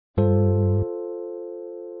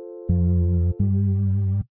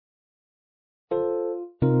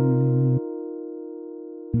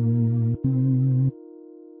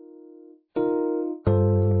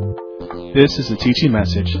This is a teaching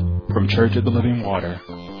message from Church of the Living Water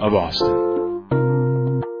of Austin.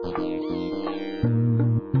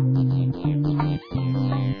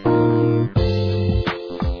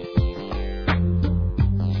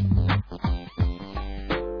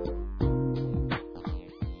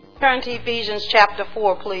 Turn to Ephesians chapter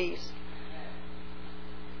 4, please.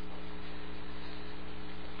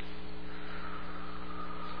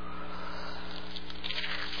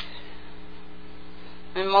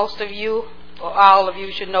 And most of you, or all of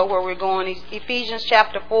you, should know where we're going. Ephesians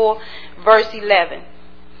chapter 4, verse 11.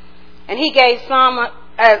 And he gave some,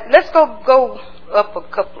 let's go up a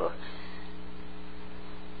couple of,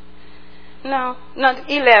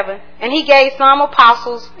 11. And he gave some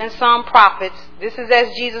apostles and some prophets. This is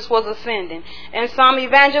as Jesus was ascending. And some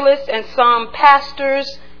evangelists and some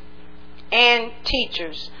pastors and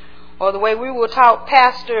teachers. Or the way we will talk,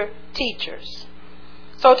 pastor teachers.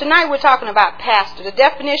 So tonight we're talking about pastor. The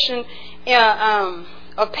definition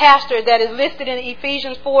of pastor that is listed in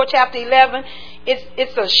Ephesians 4, chapter 11,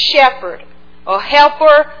 it's a shepherd, a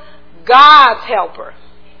helper, God's helper.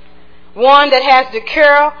 One that has the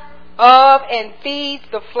care of and feeds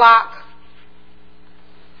the flock.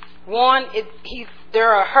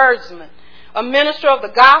 They're a herdsman, a minister of the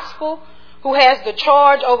gospel who has the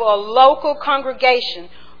charge over a local congregation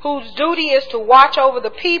whose duty is to watch over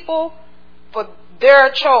the people for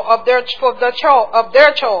their charge.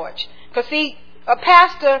 Because see, a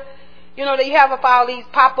pastor, that you have all these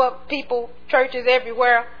pop-up people, churches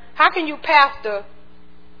everywhere. How can you pastor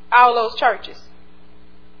all those churches?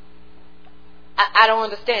 I don't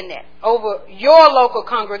understand that. Over your local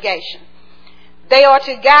congregation. They are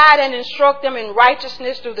to guide and instruct them in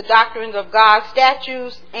righteousness through the doctrines of God's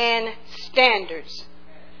statutes and standards.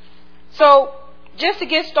 So, just to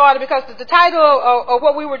get started, because the title of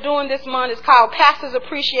what we were doing this month is called Pastor's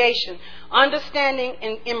Appreciation, Understanding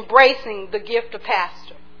and Embracing the Gift of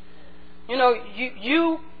Pastor.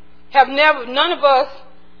 You have never, none of us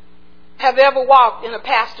have ever walked in a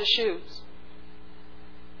pastor's shoes.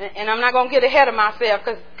 And I'm not going to get ahead of myself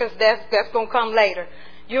because that's going to come later.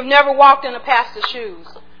 You've never walked in a pastor's shoes.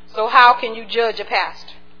 So how can you judge a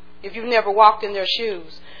pastor if you've never walked in their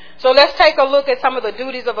shoes? So let's take a look at some of the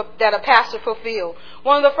duties that a pastor fulfills.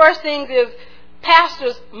 One of the first things is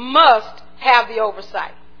pastors must have the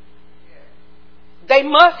oversight. They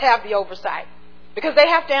must have the oversight because they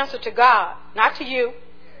have to answer to God, not to you.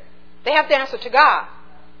 They have to answer to God.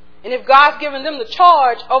 And if God's given them the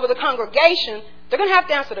charge over the congregation, they're going to have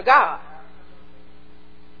to answer to God.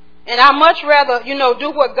 And I'd much rather,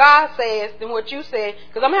 do what God says than what you say,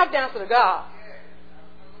 because I'm going to have to answer to God.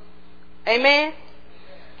 Amen?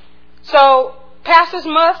 So, pastors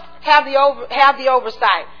must have the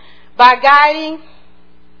oversight by guiding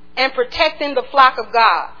and protecting the flock of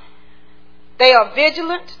God. They are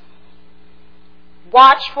vigilant,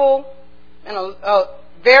 watchful, and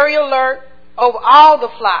very alert over all the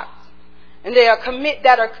flocks. And they are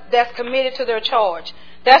that's committed to their charge.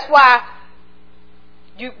 That's why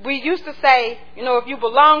we used to say, if you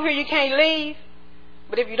belong here, you can't leave.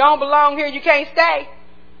 But if you don't belong here, you can't stay.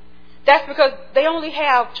 That's because they only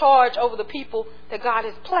have charge over the people that God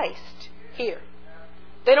has placed here.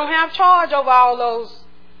 They don't have charge over all those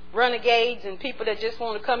renegades and people that just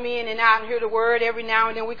want to come in and out and hear the word every now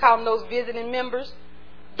and then. We call them those visiting members.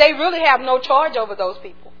 They really have no charge over those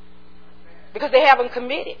people because they haven't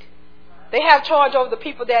committed. They have charge over the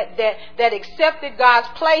people that accepted God's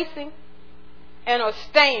placing and are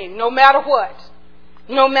staying no matter what.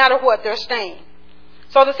 No matter what, they're staying.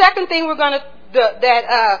 So the second thing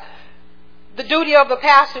the duty of the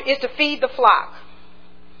pastor is to feed the flock.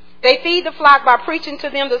 They feed the flock by preaching to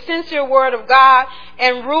them the sincere word of God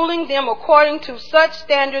and ruling them according to such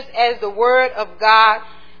standards as the word of God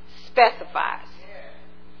specifies.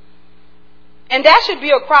 And that should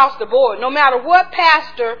be across the board. No matter what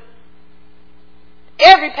pastor,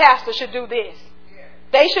 every pastor should do this.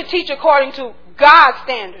 They should teach according to God's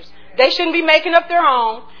standards. They shouldn't be making up their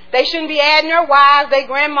own. They shouldn't be adding their wives, their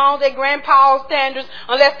grandmas, their grandpa's standards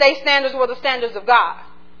unless their standards were the standards of God.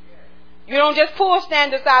 You don't just pull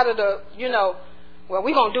standards out of the, we're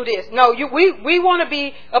going to do this. No, we want to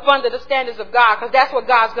be up under the standards of God because that's what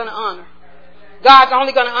God's going to honor. God's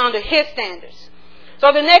only going to honor His standards.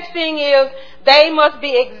 So the next thing is they must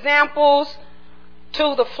be examples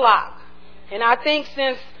to the flock. And I think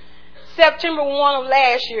since September 1 of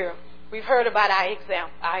last year, we've heard about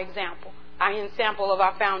our example of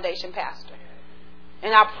our foundation pastor.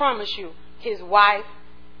 And I promise you, his wife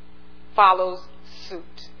follows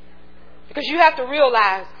suit. Because you have to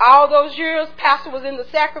realize, all those years, pastor was in the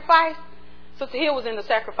sacrifice, Sister Hill was in the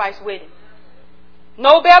sacrifice with him.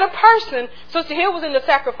 No better person, Sister Hill was in the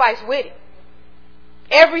sacrifice with him.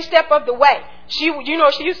 every step of the way. She used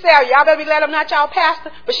to say, y'all better be glad I'm not y'all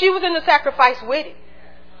pastor. But she was in the sacrifice with it.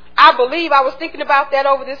 I believe I was thinking about that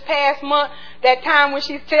over this past month, that time when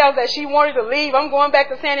she tells that she wanted to leave. I'm going back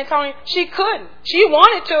to San Antonio. She couldn't. She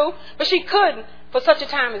wanted to, but she couldn't for such a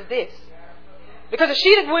time as this. Because if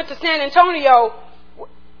she went to San Antonio,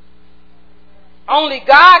 only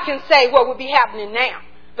God can say what would be happening now.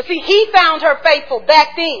 But see, he found her faithful back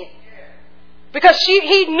then. Because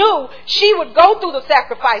he knew she would go through the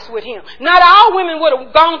sacrifice with him. Not all women would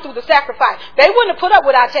have gone through the sacrifice. They wouldn't have put up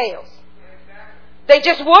with our tails. They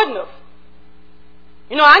just wouldn't have.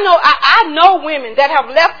 I know women that have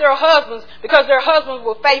left their husbands because their husbands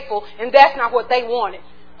were faithful and that's not what they wanted.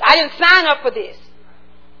 I didn't sign up for this.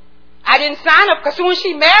 I didn't sign up because when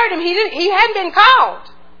she married him, he hadn't been called.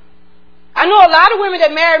 I know a lot of women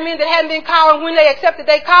that married men that hadn't been called, and when they accepted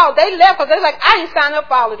they called, they left because they're like, I didn't sign up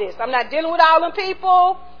for all of this. I'm not dealing with all them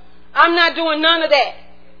people. I'm not doing none of that.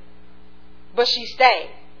 But she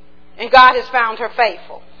stayed. And God has found her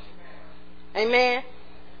faithful. Amen.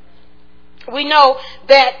 We know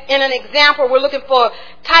that in an example, we're looking for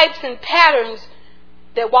types and patterns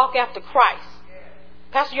that walk after Christ.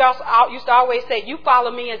 Pastor used to always say, you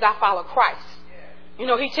follow me as I follow Christ.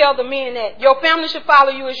 He tells the men that your family should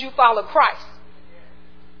follow you as you follow Christ.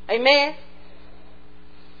 Amen.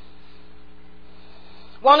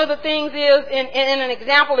 One of the things is, in an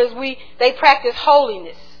example, is they practice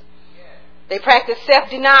holiness. They practice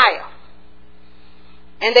self-denial.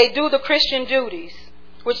 And they do the Christian duties,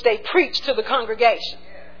 which they preach to the congregation.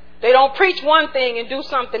 They don't preach one thing and do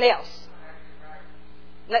something else.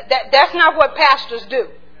 That's not what pastors do.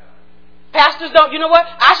 Pastors don't, you know what?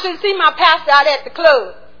 I shouldn't see my pastor out at the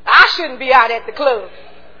club. I shouldn't be out at the club.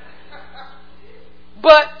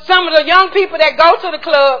 But some of the young people that go to the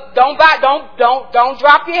club, don't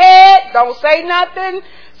drop your head, don't say nothing.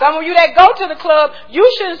 Some of you that go to the club, you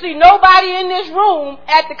shouldn't see nobody in this room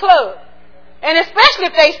at the club. And especially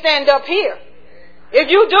if they stand up here. If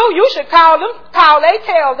you do, you should call their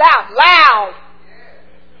tails out loud.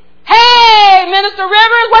 Hey, Minister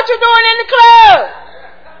Rivers, what you doing in the club?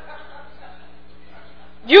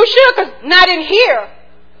 You should, because not in here.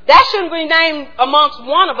 That shouldn't be named amongst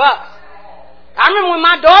one of us. I remember when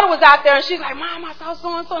my daughter was out there and she's like, Mom, I saw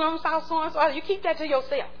so-and-so and I saw so-and-so. You keep that to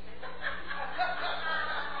yourself.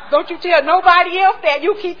 Don't you tell nobody else that.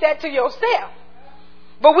 You keep that to yourself.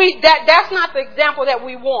 But that's not the example that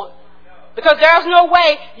we want. Because there's no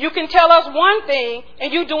way you can tell us one thing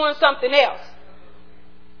and you doing something else.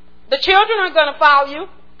 The children are going to follow you.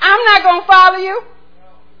 I'm not going to follow you.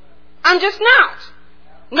 I'm just not.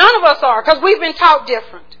 None of us are, because we've been taught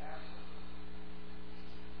different.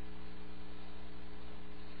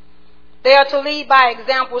 They are to lead by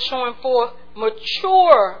example, showing forth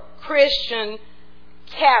mature Christian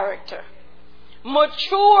character.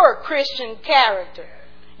 Mature Christian character.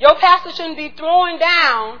 Your pastor shouldn't be throwing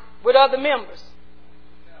down with other members.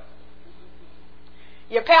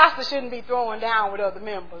 Your pastor shouldn't be throwing down with other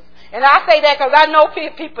members. And I say that because I know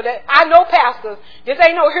people I know pastors. This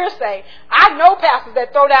ain't no hearsay. I know pastors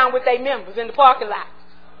that throw down with their members in the parking lot.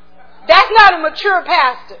 That's not a mature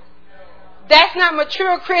pastor. That's not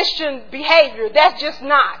mature Christian behavior. That's just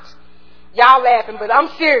not. Y'all laughing, but I'm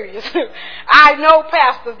serious. I know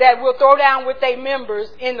pastors that will throw down with their members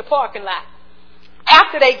in the parking lot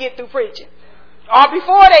after they get through preaching, or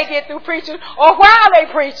before they get through preaching, or while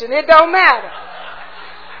they preaching. It don't matter.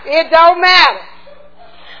 It don't matter.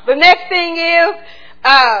 The next thing is,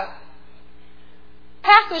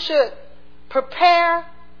 pastors should prepare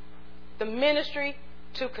the ministry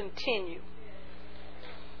to continue.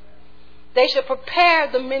 They should prepare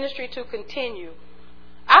the ministry to continue.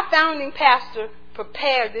 Our founding pastor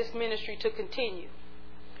prepared this ministry to continue.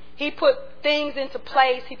 He put things into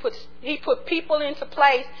place. He put people into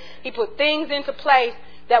place. He put things into place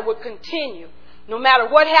that would continue. No matter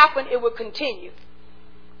what happened, it would continue.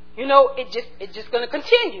 It's just going to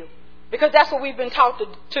continue. Because that's what we've been taught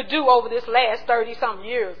to do over this last 30-something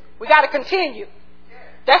years. We got to continue.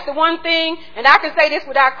 That's the one thing, and I can say this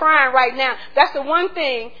without crying right now, that's the one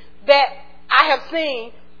thing that I have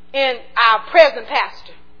seen in our present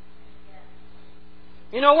pastor.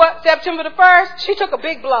 You know what? September the 1st, she took a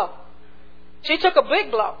big blow. She took a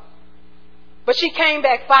big blow. But she came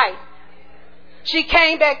back fighting. She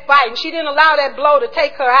came back fighting. She didn't allow that blow to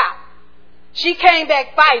take her out. She came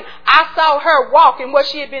back fighting. I saw her walk in what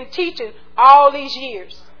she had been teaching all these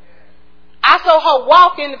years. I saw her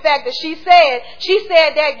walk in the fact that she said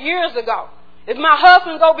that years ago. If my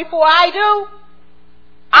husband go before I do,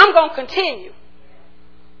 I'm going to continue.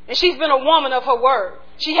 And she's been a woman of her word.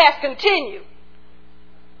 She has continued.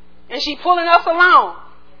 And she's pulling us along.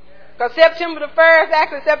 Because September the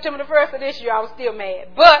 1st of this year, I was still mad.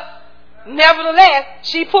 But nevertheless,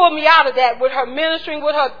 she pulled me out of that with her ministering,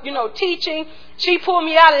 with her, teaching. She pulled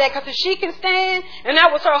me out of that because if she can stand, and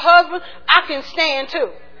that was her husband, I can stand too.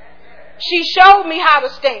 She showed me how to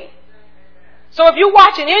stand. So if you're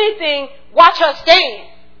watching anything, watch her stand.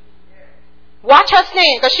 Watch her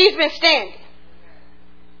stand because she's been standing.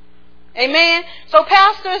 Amen. So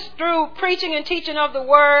pastors, through preaching and teaching of the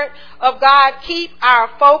Word of God, keep our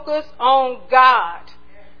focus on God.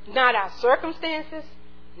 Not our circumstances,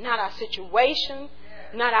 not our situation,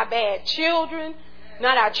 not our bad children,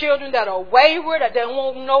 not our children that are wayward, that don't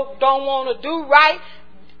want to do right.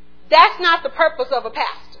 That's not the purpose of a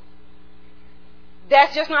pastor.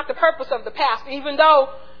 That's just not the purpose of the pastor, even though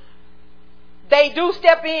they do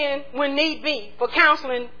step in when need be for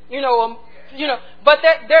counseling, but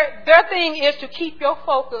their thing is to keep your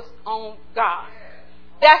focus on God.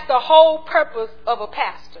 That's the whole purpose of a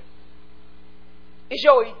pastor. It's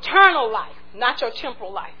your eternal life, not your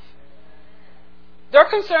temporal life. Their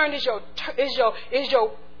concern is your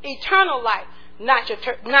eternal life, not your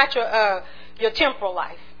temporal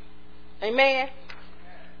life. Amen.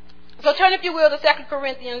 So turn, if you will, to 2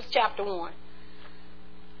 Corinthians chapter 1.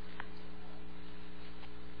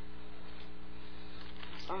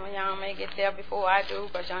 Some of y'all may get there before I do,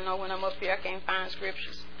 but y'all know when I'm up here I can't find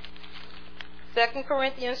scriptures. 2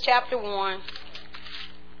 Corinthians chapter 1. Let's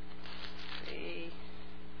see.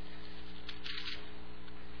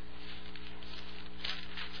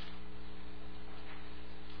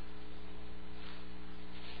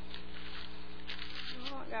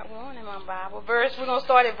 Oh, I got one in my Bible. We're going to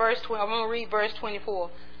start at verse 20. I'm going to read verse 24.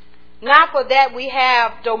 Not for that we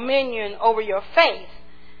have dominion over your faith,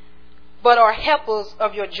 but are helpers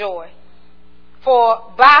of your joy.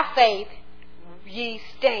 For by faith ye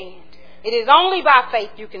stand. It is only by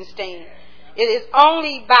faith you can stand. It is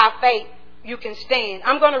only by faith you can stand.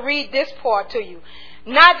 I'm going to read this part to you.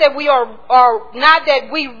 Not that we not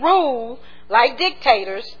that we rule like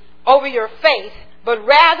dictators over your faith, but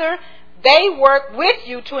rather they work with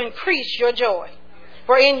you to increase your joy.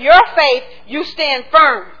 For in your faith you stand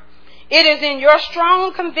firm. It is in your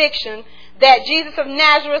strong conviction that Jesus of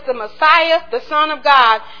Nazareth, the Messiah, the Son of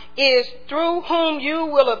God, is through whom you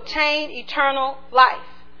will obtain eternal life.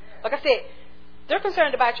 Like I said, they're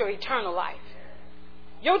concerned about your eternal life.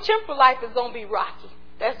 Your temporal life is going to be rocky.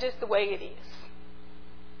 That's just the way it is.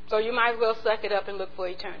 So you might as well suck it up and look for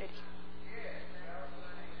eternity.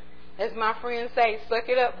 As my friends say, suck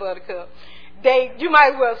it up, buttercup. You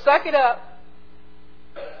might as well suck it up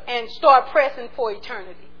and start pressing for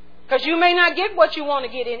eternity. Because you may not get what you want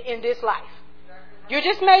to get in this life. You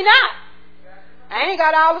just may not. I ain't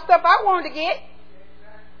got all the stuff I wanted to get.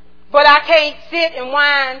 But I can't sit and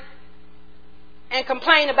whine and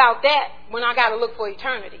complain about that when I got to look for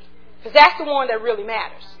eternity. Because that's the one that really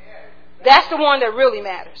matters. That's the one that really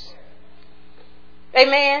matters.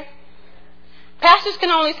 Amen. Pastors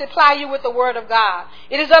can only supply you with the Word of God.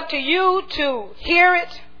 It is up to you to hear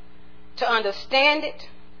it, to understand it,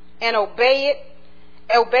 and obey it.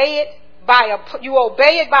 You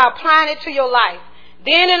obey it by applying it to your life.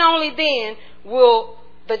 Then and only then will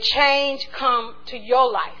the change come to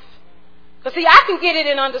your life. Because see, I can get it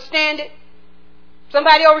and understand it.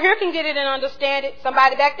 Somebody over here can get it and understand it.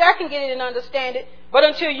 Somebody back there can get it and understand it. But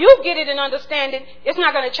until you get it and understand it, it's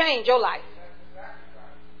not going to change your life.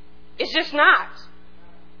 It's just not.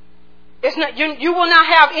 It's not. You will not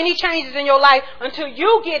have any changes in your life until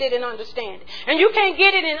you get it and understand it. And you can't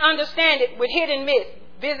get it and understand it with hit and miss.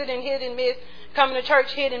 Visiting, hit and miss. Coming to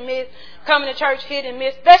church, hit and miss. Coming to church, hit and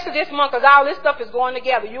miss. Especially this month, because all this stuff is going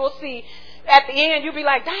together. You'll see at the end, you'll be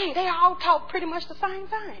like, dang, they all talk pretty much the same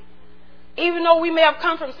thing. Even though we may have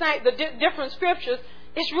come from different scriptures,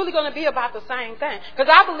 it's really going to be about the same thing.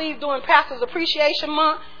 Because I believe during Pastor's Appreciation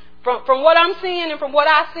Month, from what I'm seeing and from what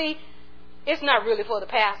I see, it's not really for the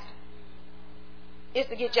pastor. It's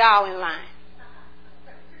to get y'all in line.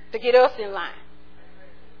 To get us in line.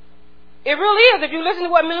 It really is. If you listen to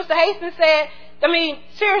what Minister Hastings said, I mean,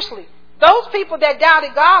 seriously, those people that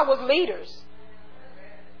doubted God was leaders.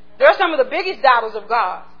 They're some of the biggest doubters of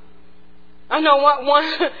God. I know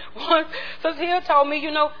one Sister Hill told me,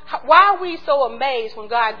 why are we so amazed when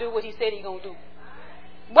God do what he said he's going to do?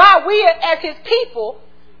 Why we as his people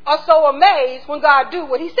are so amazed when God do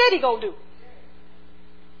what he said he's going to do?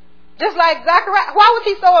 Just like Zachariah, why was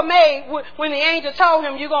he so amazed when the angel told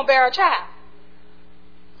him, you're going to bear a child?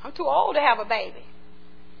 I'm too old to have a baby.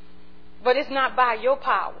 But it's not by your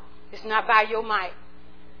power. It's not by your might.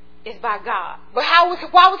 It's by God. But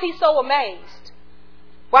why was he so amazed?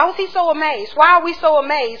 Why was he so amazed? Why are we so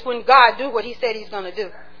amazed when God do what he said he's going to do?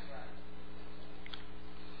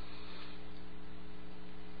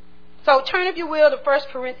 So turn, if you will, to 1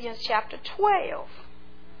 Corinthians chapter 12.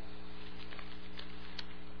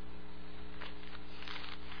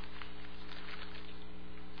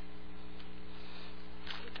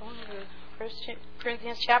 First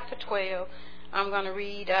Corinthians chapter 12. I'm going to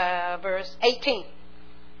read verse 18.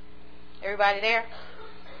 Everybody there?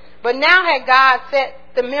 But now had God set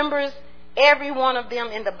the members, every one of them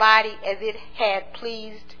in the body, as it had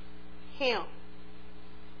pleased Him.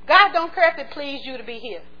 God don't care if it pleased you to be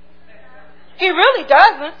here. He really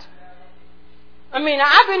doesn't. I mean,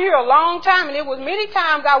 I've been here a long time, and it was many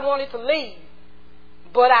times I wanted to leave,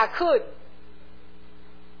 but I couldn't.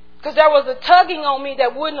 Because there was a tugging on me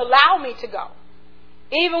that wouldn't allow me to go.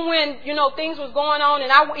 Even when, things was going on,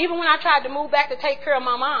 and even when I tried to move back to take care of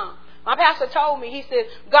my mom, my pastor told me, he said,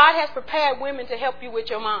 God has prepared women to help you with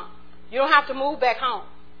your mom. You don't have to move back home.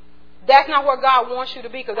 That's not where God wants you to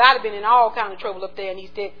be, because I'd have been in all kind of trouble up there in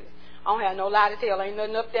East Texas. I don't have no lie to tell. Ain't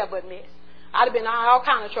nothing up there but mess. I'd have been in all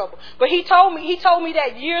kind of trouble. But he told me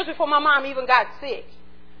that years before my mom even got sick.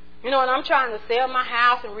 And I'm trying to sell my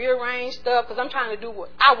house and rearrange stuff because I'm trying to do what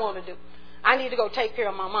I want to do. I need to go take care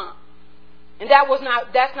of my mom. And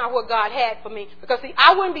that's not what God had for me. Because see,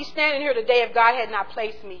 I wouldn't be standing here today if God had not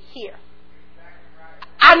placed me here.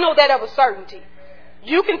 I know that of a certainty.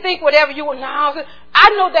 You can think whatever you want. No, I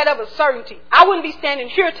know that of a certainty. I wouldn't be standing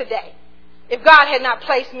here today if God had not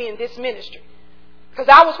placed me in this ministry. Because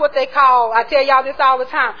I was what they call, I tell y'all this all the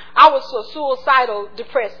time, I was a suicidal,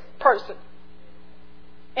 depressed person.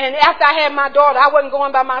 And after I had my daughter, I wasn't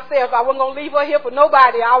going by myself. I wasn't going to leave her here for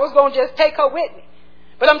nobody. I was going to just take her with me.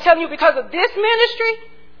 But I'm telling you, because of this ministry,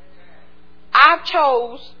 I've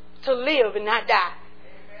chose to live and not die.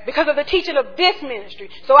 Because of the teaching of this ministry.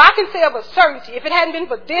 So I can say of a certainty, if it hadn't been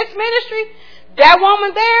for this ministry, that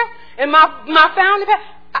woman there, and my founding,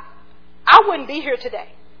 I wouldn't be here today.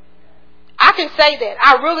 I can say that.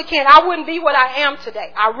 I really can. I wouldn't be what I am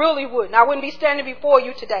today. I really wouldn't. I wouldn't be standing before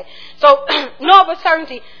you today. So know of a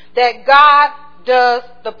certainty that God does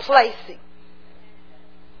the placing.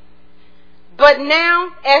 But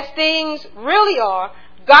now, as things really are,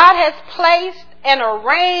 God has placed and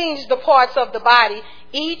arranged the parts of the body,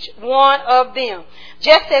 each one of them,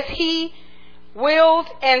 just as He willed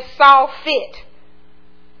and saw fit,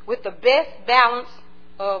 with the best balance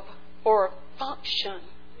or function.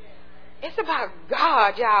 It's about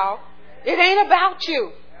God, y'all. It ain't about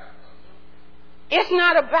you. It's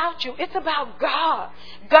not about you. It's about God.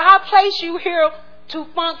 God placed you here to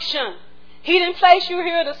function. He didn't place you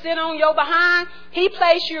here to sit on your behind. He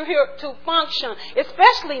placed you here to function,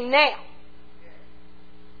 especially now.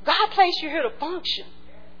 God placed you here to function.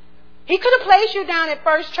 He could have placed you down at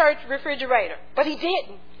First Church Refrigerator, but He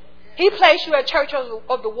didn't. He placed you at Church of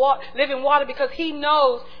the Living Water because He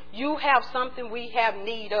knows you have something we have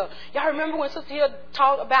need of. Y'all remember when Sister Hill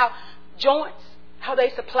taught about joints, how they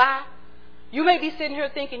supply? You may be sitting here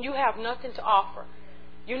thinking you have nothing to offer.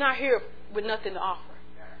 You're not here with nothing to offer.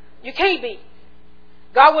 You can't be.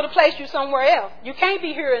 God would have placed you somewhere else. You can't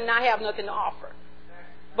be here and not have nothing to offer.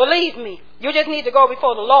 Believe me, you just need to go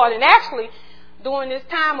before the Lord. And actually, during this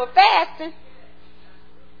time of fasting,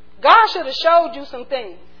 God should have showed you some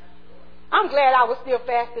things. I'm glad I was still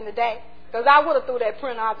fasting today, because I would have threw that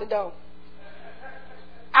printer out the door.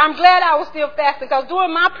 I'm glad I was still fasting, because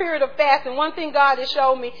during my period of fasting, one thing God has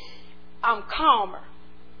showed me, I'm calmer.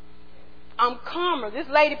 I'm calmer. This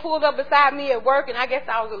lady pulled up beside me at work, and I guess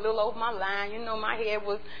I was a little over my line. My head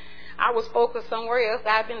I was focused somewhere else.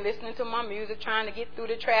 I'd been listening to my music, trying to get through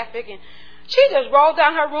the traffic, and she just rolled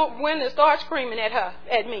down her window and started screaming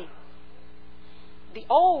at me. The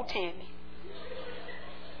old Tammie.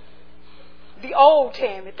 The old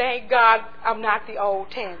Tammie. Thank God I'm not the old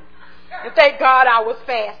Tammie. And thank God I was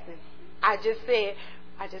fasting. I just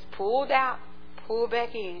pulled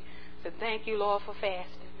back in. Said, thank you, Lord, for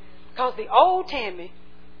fasting. Because the old Tammie,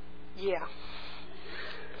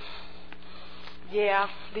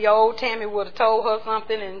 the old Tammie would have told her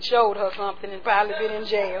something and showed her something and probably been in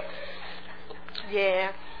jail.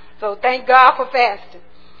 Yeah. So thank God for fasting.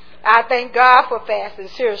 I thank God for fasting,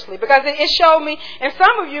 seriously. Because it showed me, and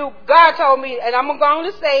some of you, God told me, and I'm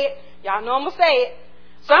going to say it. Y'all know I'm going to say it.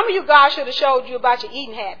 Some of you, God should have showed you about your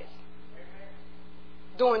eating habits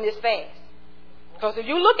during this fast. Because if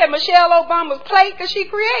you look at Michelle Obama's plate that she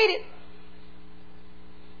created,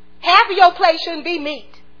 half of your plate shouldn't be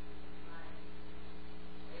meat.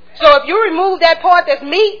 So if you remove that part that's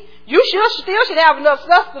meat, you still should have enough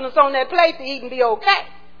sustenance on that plate to eat and be okay.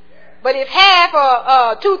 But if half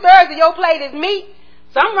or 2/3 of your plate is meat,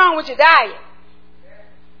 something wrong with your diet.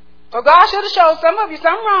 So God should have showed some of you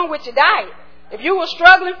something wrong with your diet. If you were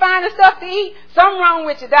struggling finding stuff to eat, something wrong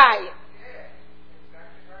with your diet.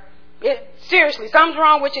 Seriously, something's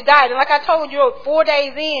wrong with your diet. And like I told you, 4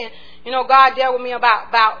 days in, God dealt with me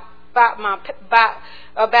about I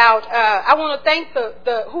want to thank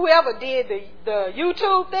the whoever did the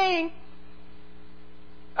YouTube thing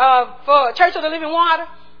for Church of the Living Water.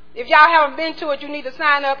 If y'all haven't been to it, you need to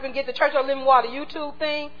sign up and get the Church of the Living Water YouTube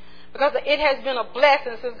thing, because it has been a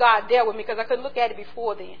blessing since God dealt with me, because I couldn't look at it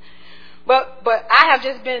before then. But I have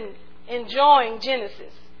just been enjoying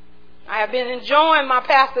Genesis. I have been enjoying my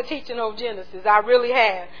pastor teaching on Genesis. I really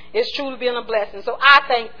have. It's truly been a blessing. So I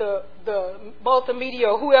thank the multimedia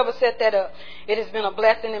or whoever set that up. It has been a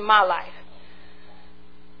blessing in my life.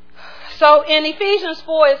 So in Ephesians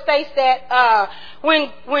 4, it states that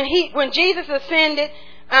when Jesus ascended,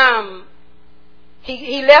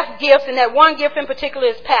 he left gifts, and that one gift in particular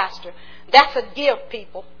is pastor. That's a gift,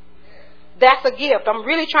 people. That's a gift. I'm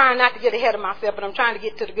really trying not to get ahead of myself, but I'm trying to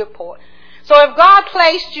get to the good part. So if God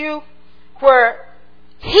placed you where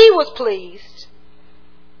He was pleased,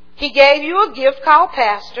 He gave you a gift called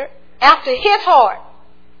pastor after His heart.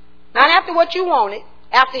 Not after what you wanted,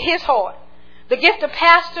 after His heart. The gift of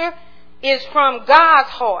pastor is from God's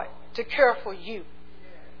heart to care for you.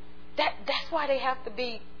 That's why they have to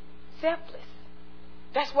be selfless.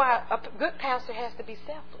 That's why a good pastor has to be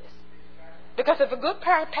selfless. Because if a good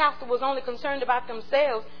pastor was only concerned about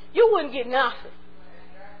themselves, you wouldn't get nothing.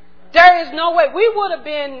 There is no way.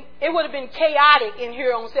 It would have been chaotic in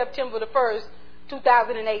here on September the 1st,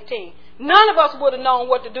 2018. None of us would have known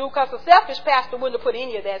what to do, because a selfish pastor wouldn't have put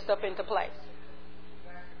any of that stuff into place.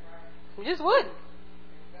 We just wouldn't.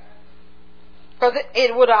 Because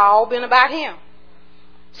it would have all been about him.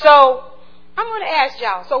 So, I'm going to ask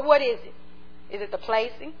y'all, so what is it? Is it the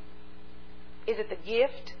placing? Is it the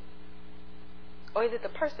gift? Or is it the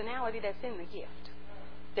personality that's in the gift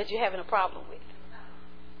that you're having a problem with?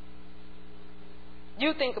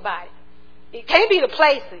 You think about it. It can't be the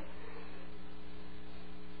placing.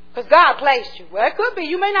 Because God placed you. Well, it could be.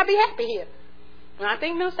 You may not be happy here. And I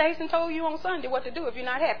think Mr. Hasten told you on Sunday what to do if you're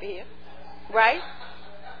not happy here. Right?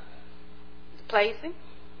 The placing.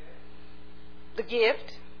 The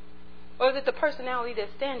gift. Or is it the personality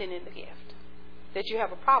that's standing in the gift that you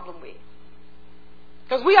have a problem with?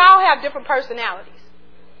 Because we all have different personalities.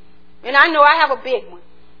 And I know I have a big one.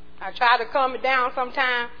 I try to calm it down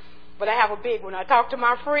sometimes, but I have a big one. I talked to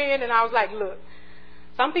my friend and I was like, look,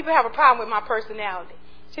 some people have a problem with my personality.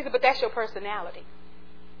 She said, but that's your personality.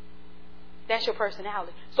 That's your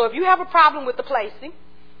personality. So if you have a problem with the placing,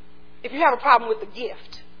 if you have a problem with the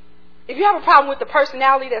gift, if you have a problem with the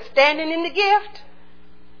personality that's standing in the gift,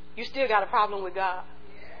 you still got a problem with God.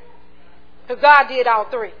 Because God did all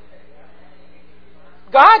three.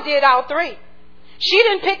 God did all three. She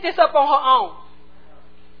didn't pick this up on her own.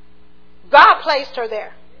 God placed her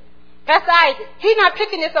there. Pastor Isaac, he's not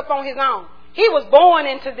picking this up on his own. He was born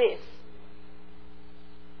into this.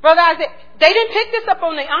 Brother Isaac, they didn't pick this up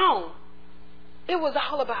on their own. It was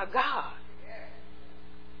all about God.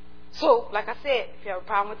 So, like I said, if you have a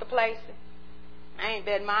problem with the placing, I ain't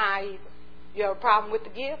betting my eye either. You have a problem with the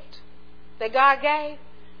gift that God gave,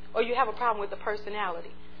 or you have a problem with the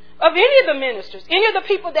personality of any of the ministers, any of the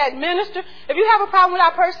people that minister. If you have a problem with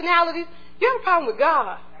our personalities, you have a problem with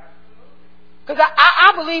God. Because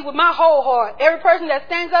I believe with my whole heart, every person that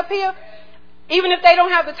stands up here, even if they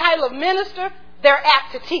don't have the title of minister, they're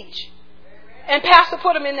apt to teach. And Pastor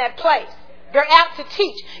put them in that place. They're apt to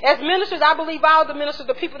teach. As ministers, I believe all the ministers,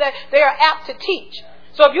 the people that they are apt to teach.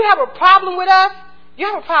 So if you have a problem with us, you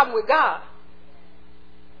have a problem with God.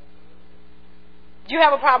 You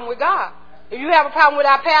have a problem with God. If you have a problem with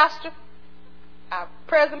our pastor, our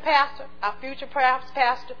present pastor, our future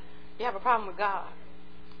pastor, you have a problem with God.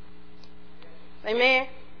 Amen?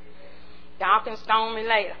 Y'all can stone me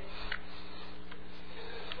later.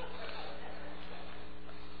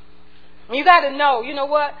 You got to know, you know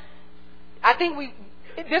what? I think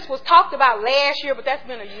this was talked about last year, but that's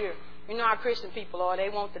been a year. You know how Christian people are. They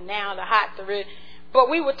want the now, the hot, the red. But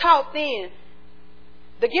we were taught then,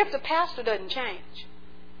 the gift of pastor doesn't change.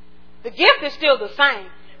 The gift is still the same.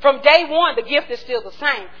 From day one, the gift is still the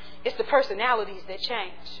same. It's the personalities that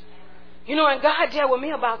change. You know, and God dealt with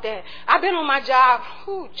me about that. I've been on my job,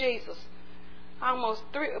 Jesus, almost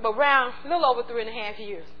around a little over 3.5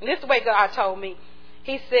 years. And this is the way God told me.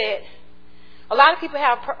 He said, a lot of people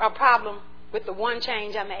have a problem with the one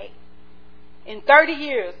change I made. In 30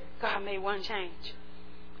 years, God made one change.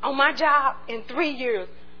 On my job, in 3 years,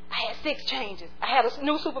 I had 6 changes. I had a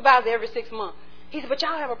new supervisor every 6 months. He said, but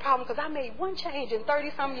y'all have a problem because I made one change in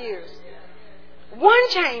 30-some years. One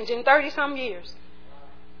change in 30-some years.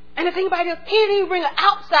 And the thing about it is, he didn't even bring an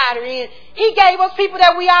outsider in. He gave us people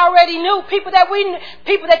that we already knew, people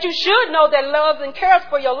that you should know that loves and cares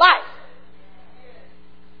for your life.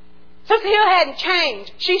 Sister Hill hadn't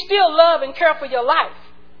changed. She still loves and cares for your life.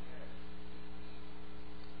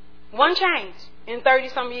 One change in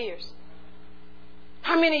 30-some years.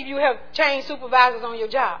 How many of you have changed supervisors on your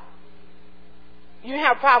job? You didn't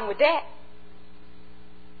have a problem with that.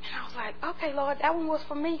 And I was like, okay, Lord, that one was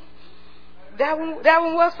for me. That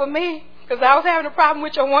one was for me. Because I was having a problem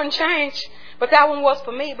with your one change. But that one was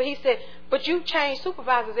for me. But he said, but you change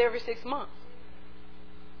supervisors every 6 months.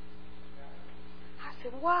 I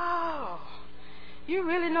said, wow. You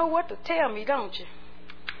really know what to tell me, don't you?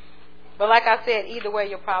 But like I said, either way,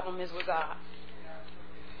 your problem is with God.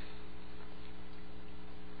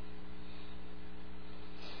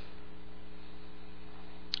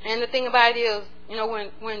 And the thing about it is, you know,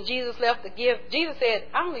 when Jesus left the gift, Jesus said,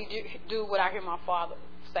 I only do what I hear my Father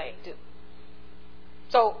say do.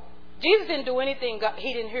 So Jesus didn't do anything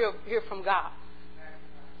he didn't hear from God.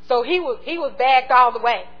 So he was backed all the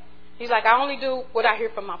way. He's like, I only do what I hear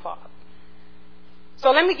from my Father. So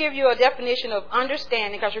let me give you a definition of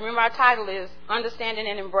understanding, because remember our title is Understanding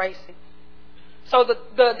and Embracing. So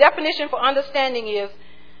the definition for understanding is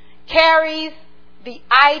carries the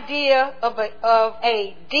idea of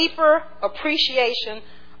a deeper appreciation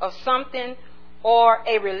of something or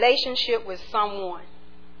a relationship with someone.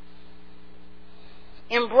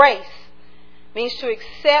 Embrace means to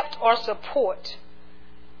accept or support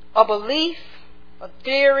a belief, a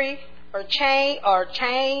theory, or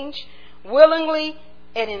change willingly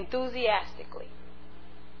and enthusiastically.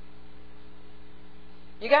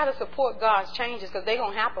 You got to support God's changes because they're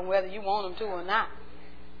going to happen whether you want them to or not.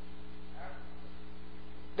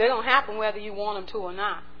 They don't happen whether you want them to or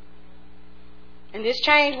not. And this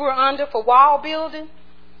change we're under for wall building,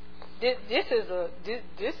 this is a.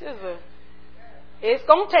 It's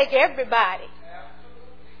going to take everybody.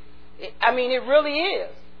 It really is.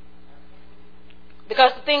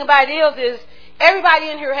 Because the thing about it is everybody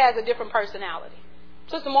in here has a different personality.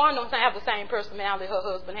 Sister Martin don't have the same personality her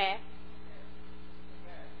husband has.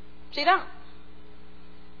 She don't.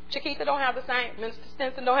 Chiquita don't have the same. Minister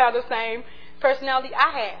Stinson don't have the same personality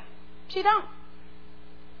I have. She don't.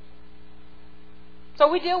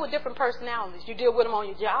 So we deal with different personalities. You deal with them on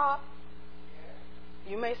your job.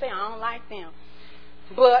 You may say, I don't like them.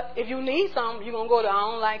 But if you need something, you're going to go to I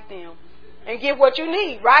don't like them and get what you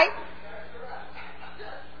need, right?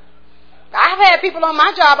 I've had people on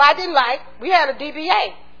my job I didn't like. We had a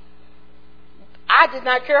DBA. I did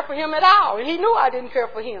not care for him at all, and he knew I didn't care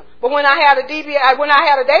for him. But when I had a DBA, when I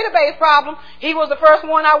had a database problem, he was the first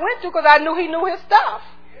one I went to because I knew he knew his stuff.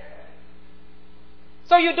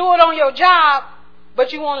 So you do it on your job,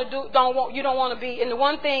 but you don't want to be. And the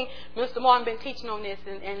one thing Mr. Martin been teaching on this,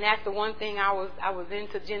 and that's the one thing I was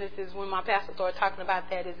into Genesis when my pastor started talking about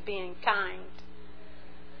that, is being kind.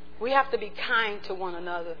 We have to be kind to one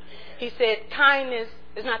another. He said kindness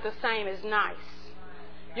is not the same as nice.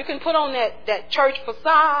 You can put on that church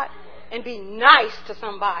facade and be nice to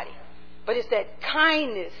somebody. But it's that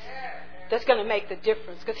kindness that's going to make the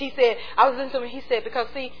difference. Because he said, I was listening to him, he said, because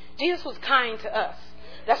see, Jesus was kind to us.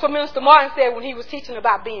 That's what Minister Martin said when he was teaching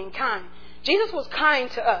about being kind. Jesus was kind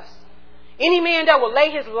to us. Any man that would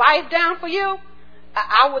lay his life down for you,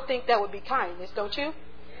 I would think that would be kindness, don't you?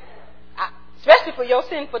 Especially for your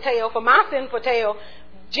sinful tale, for my sinful tale,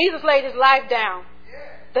 Jesus laid his life down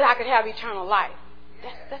that I could have eternal life.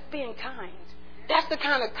 That's being kind. That's the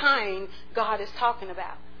kind of kind God is talking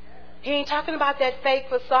about. He ain't talking about that fake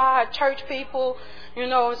facade, church people. You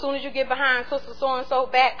know, as soon as you get behind sister so-and-so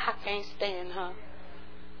back, I can't stand her.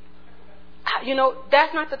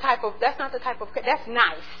 That's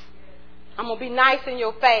nice. I'm going to be nice in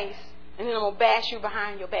your face, and then I'm going to bash you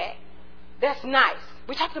behind your back. That's nice.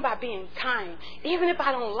 We're talking about being kind. Even if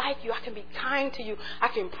I don't like you, I can be kind to you. I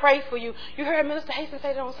can pray for you. You heard Minister Hastings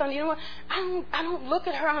say that on Sunday. You know what? I don't look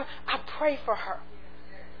at her. I pray for her.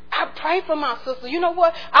 I pray for my sister. You know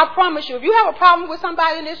what? I promise you, if you have a problem with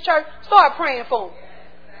somebody in this church, start praying for them.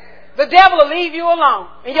 The devil will leave you alone.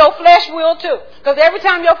 And your flesh will too. Because every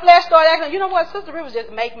time your flesh starts acting, you know what? Sister Rivers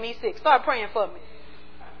just make me sick. Start praying for me.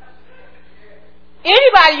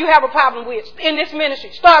 Anybody you have a problem with in this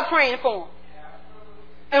ministry, start praying for them.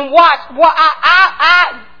 And watch.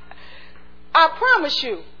 I promise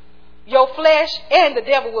you, your flesh and the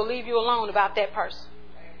devil will leave you alone about that person.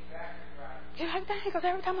 You're like, dang, because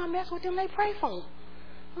every time I mess with them, they pray for them.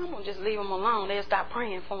 I'm going to just leave them alone. They'll stop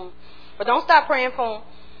praying for them. But don't stop praying for them.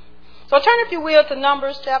 So turn, if you will, to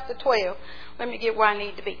Numbers chapter 12. Let me get where I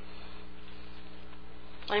need to be.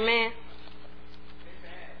 Amen.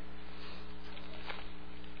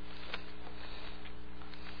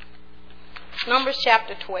 Numbers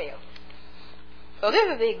chapter 12. So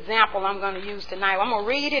this is the example I'm going to use tonight. I'm going to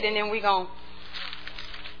read it and then we're going to...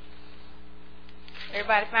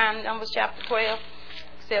 Everybody find Numbers chapter 12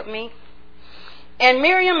 except me? And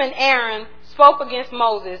Miriam and Aaron spoke against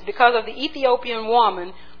Moses because of the Ethiopian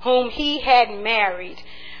woman whom he had married.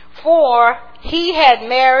 For he had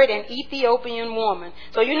married an Ethiopian woman.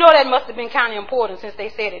 So you know that must have been kind of important since they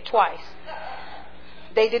said it twice.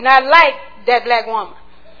 They did not like that black woman.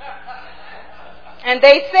 And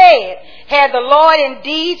they said, had the Lord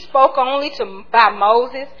indeed spoken only by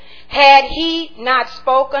Moses? Had he not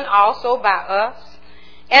spoken also by us?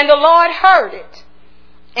 And the Lord heard it.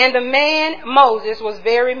 And the man Moses was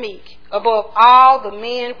very meek above all the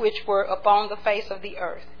men which were upon the face of the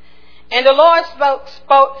earth. And the Lord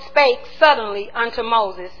spake suddenly unto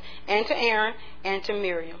Moses and to Aaron and to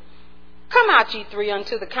Miriam. Come out, ye three,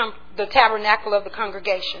 unto the tabernacle of the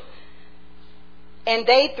congregation. And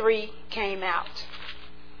they three came out.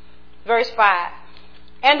 Verse 5.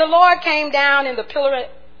 And the Lord came down in the pillar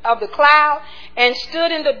of the cloud and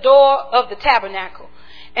stood in the door of the tabernacle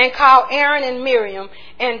and called Aaron and Miriam,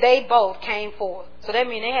 and they both came forth. So that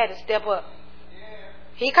means they had to step up.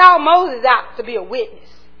 He called Moses out to be a witness.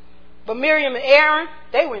 But Miriam and Aaron,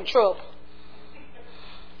 they were in trouble.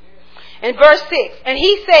 In verse 6, and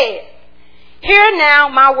he said, hear now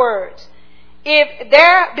my words. If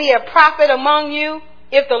there be a prophet among you,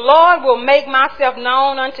 if the Lord will make myself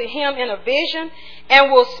known unto him in a vision,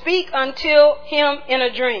 and will speak unto him in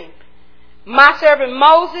a dream. My servant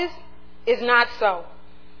Moses is not so,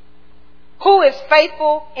 who is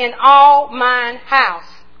faithful in all mine house.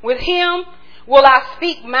 With him will I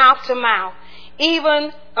speak mouth to mouth,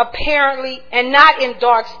 even apparently, and not in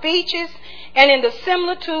dark speeches, and in the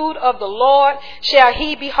similitude of the Lord shall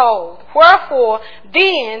he behold. Wherefore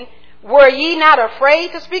then were ye not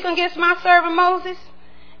afraid to speak against my servant Moses?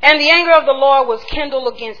 And the anger of the Lord was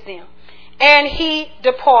kindled against them. And he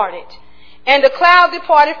departed. And the cloud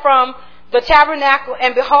departed from the tabernacle,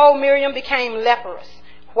 and behold, Miriam became leprous,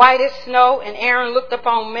 white as snow. And Aaron looked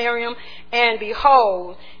upon Miriam, and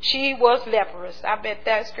behold, she was leprous. I bet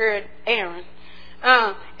that scared Aaron.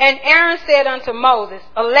 And Aaron said unto Moses,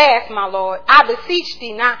 alas, my Lord, I beseech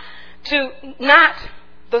thee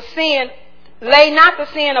lay not the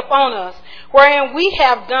sin upon us, wherein we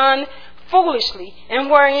have done foolishly, and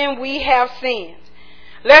wherein we have sinned.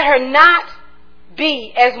 Let her not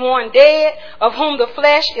be as one dead, of whom the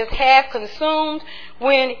flesh is half consumed,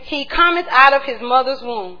 when he cometh out of his mother's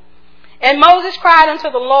womb. And Moses cried unto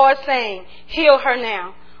the Lord, saying, heal her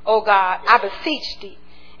now, O God, I beseech thee.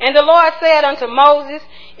 And the Lord said unto Moses,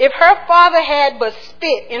 if her father had but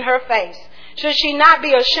spit in her face, should she not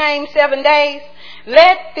be ashamed 7 days?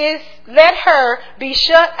 Let her be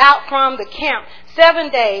shut out from the camp 7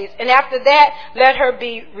 days, and after that let her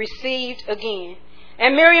be received again.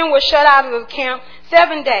 And Miriam was shut out of the camp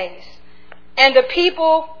 7 days, and the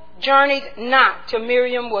people journeyed not till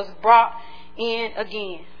Miriam was brought in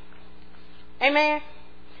again. Amen.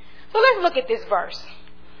 So let's look at this verse,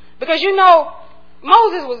 because you know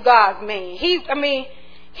Moses was God's man.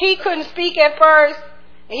 He couldn't speak at first,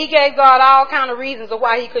 and he gave God all kind of reasons of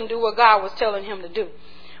why he couldn't do what God was telling him to do.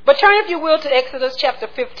 But turn, if you will, to Exodus chapter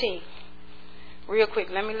 15. Real quick,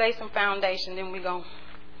 let me lay some foundation, then we go.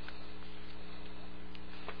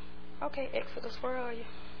 Okay, Exodus, where are you?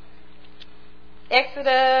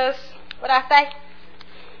 Exodus, what I say?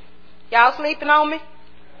 Y'all sleeping on me?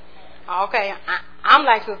 Okay, I'm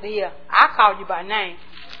like Sister here. I call you by name.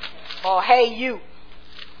 Or hey you,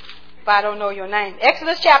 if I don't know your name.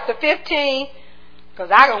 Exodus chapter 15, because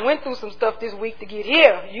I done went through some stuff this week to get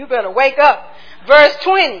here. You better wake up. Verse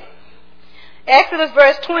 20. Exodus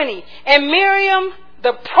verse 20. And Miriam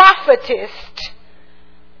the prophetess,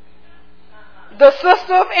 the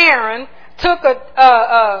sister of Aaron, took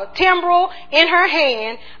a timbrel in her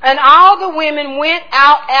hand, and all the women went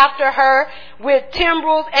out after her with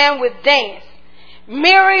timbrels and with dance.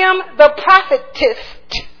 Miriam the prophetess.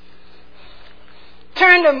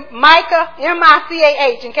 Turn to Micah,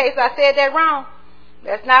 M-I-C-A-H, in case I said that wrong.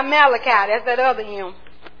 That's not Malachi, that's that other M.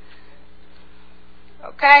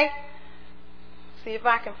 Okay? See if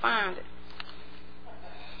I can find it.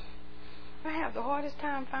 I have the hardest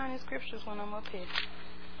time finding scriptures when I'm up here.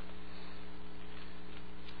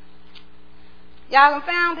 Y'all done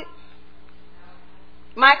found it?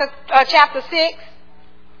 Micah chapter 6.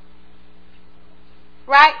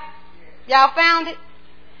 Right? Y'all found it?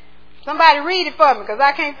 Somebody read it for me, because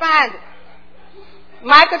I can't find it.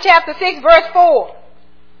 Micah chapter 6 verse 4.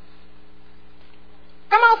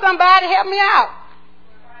 Come on, somebody, help me out.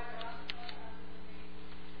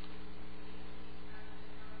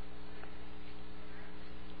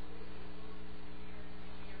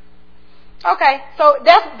 Okay, so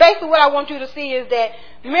that's basically what I want you to see is that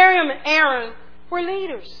Miriam and Aaron were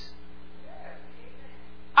leaders.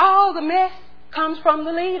 All the mess comes from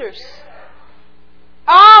the leaders.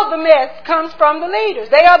 All the mess comes from the leaders.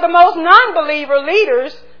 They are the most non-believer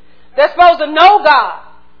leaders that's supposed to know God.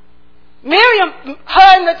 Miriam,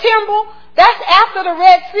 her in the temple, that's after the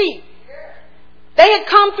Red Sea. They had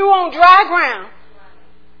come through on dry ground.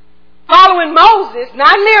 Following Moses,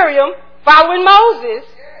 not Miriam, following Moses.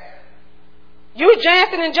 You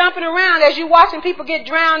dancing and jumping around as you watching people get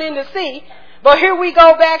drowned in the sea. But here we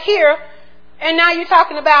go back here, and now you're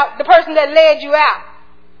talking about the person that led you out.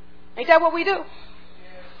 Ain't that what we do?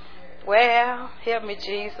 Well, help me,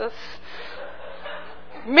 Jesus.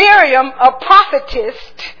 Miriam, a prophetess,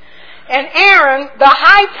 and Aaron, the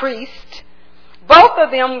high priest, both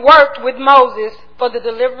of them worked with Moses for the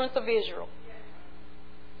deliverance of Israel.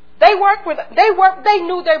 They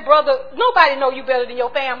knew their brother. Nobody know you better than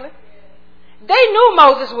your family. They knew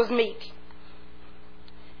Moses was meek.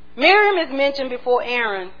 Miriam is mentioned before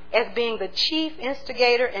Aaron as being the chief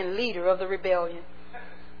instigator and leader of the rebellion.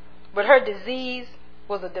 But her disease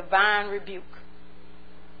was a divine rebuke.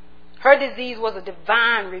 Her disease was a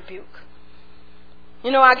divine rebuke.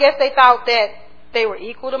 You know, I guess they thought that they were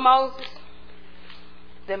equal to Moses,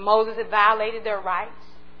 that Moses had violated their rights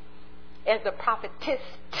as the prophetess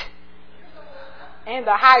and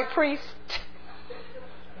the high priest.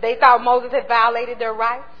 They thought Moses had violated their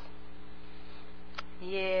rights.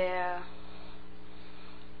 Yeah.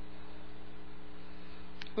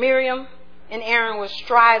 Miriam and Aaron were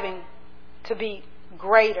striving to be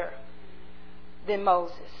greater than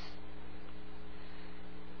Moses.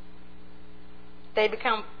 They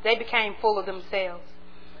became full of themselves.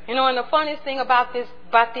 You know, and the funniest thing about this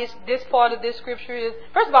part of this scripture is,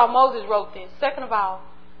 first of all, Moses wrote this. Second of all,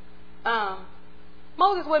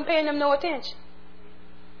 Moses wasn't paying them no attention.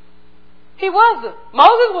 He wasn't.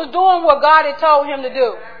 Moses was doing what God had told him to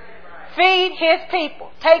do. Feed his people.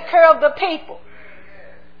 Take care of the people.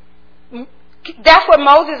 That's what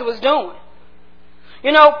Moses was doing.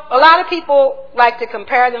 You know, a lot of people like to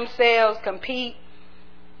compare themselves, compete.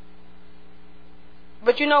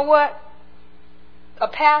 But you know what? A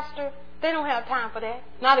pastor, they don't have time for that.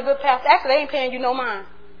 Not a good pastor. Actually, they ain't paying you no mind.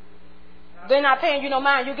 They're not paying you no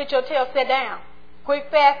mind. You get your tail set down. Quick,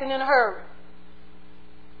 fast, and in a hurry.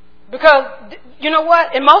 Because, you know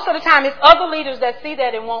what? And most of the time, it's other leaders that see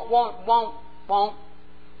that and won't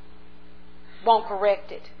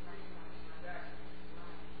correct it.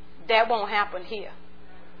 That won't happen here.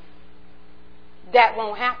 That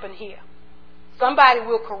won't happen here. Somebody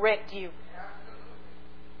will correct you.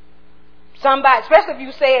 Somebody, especially if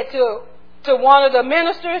you say it to one of the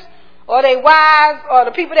ministers or their wives or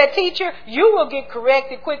the people that teach you will get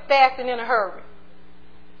corrected quick, fast, and in a hurry.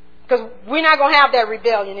 Because we're not going to have that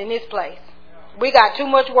rebellion in this place. We got too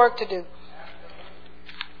much work to do.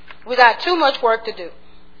 We got too much work to do.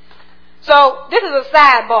 So this is a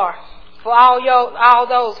sidebar for all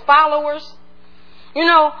those followers. You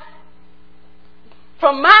know,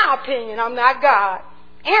 from my opinion, I'm not God.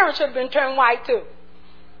 Aaron should have been turned white too.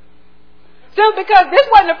 Simply because this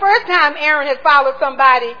wasn't the first time Aaron had followed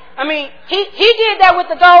somebody. I mean, he did that with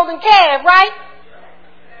the golden calf, right?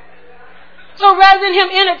 So rather than him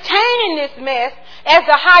entertaining this mess as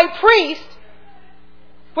the high priest,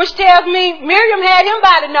 which tells me Miriam had him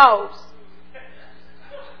by the nose.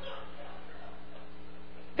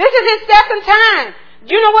 This is his second time.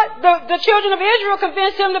 You know what? The children of Israel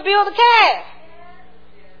convinced him to build a calf.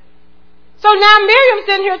 So now Miriam's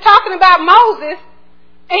sitting here talking about Moses,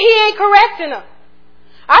 and he ain't correcting her.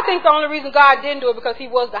 I think the only reason God didn't do it because he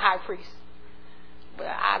was the high priest. But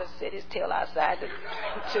I'd have set his tail outside too.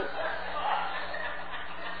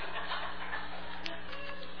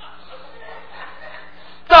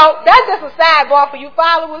 So that's just a sidebar for you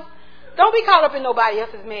followers. Don't be caught up in nobody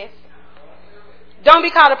else's mess. Don't be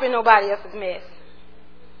caught up in nobody else's mess.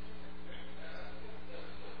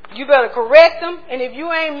 You better correct them. And if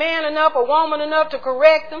you ain't man enough or woman enough to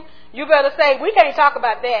correct them, you better say, we can't talk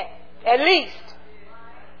about that. At least.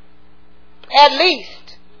 At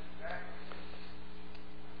least.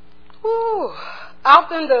 Whew.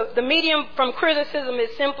 Often the medium from criticism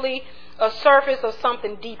is simply a surface of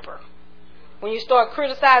something deeper. When you start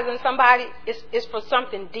criticizing somebody, it's for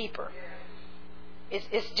something deeper.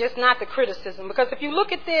 It's just not the criticism. Because if you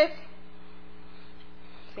look at this,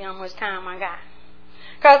 see how much time I got.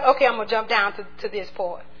 Because, okay, I'm going to jump down to this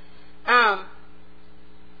part.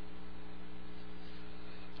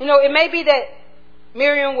 You know, it may be that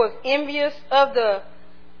Miriam was envious of the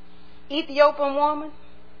Ethiopian woman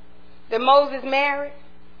that Moses married.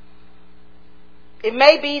 It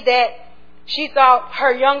may be that She thought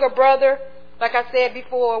her younger brother, like I said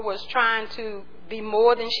before, was trying to be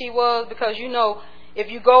more than she was, because if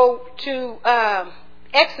you go to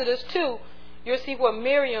Exodus 2, you'll see where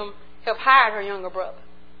Miriam helped hide her younger brother.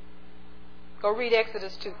 Go read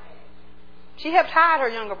Exodus 2. She helped hide her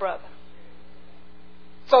younger brother.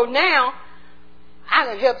 So now, I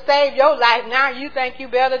done helped save your life. Now you think you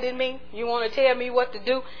better than me? You want to tell me what to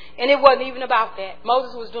do? And it wasn't even about that.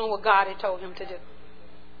 Moses was doing what God had told him to do.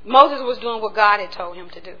 Moses was doing what God had told him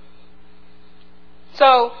to do.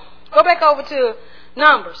 So, go back over to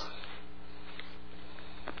Numbers.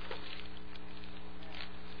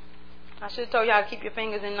 I should have told you how to keep your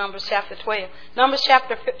fingers in Numbers chapter 12. Numbers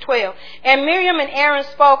chapter 12. And Miriam and Aaron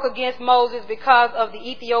spoke against Moses because of the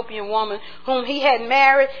Ethiopian woman whom he had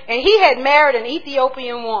married. And he had married an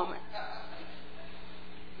Ethiopian woman.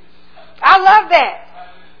 I love that.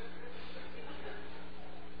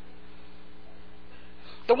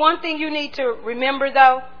 The one thing you need to remember,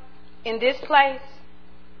 though, in this place,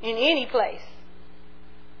 in any place,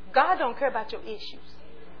 God don't care about your issues.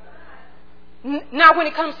 Not when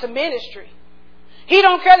it comes to ministry. He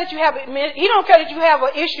don't care that you have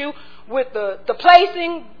an issue with the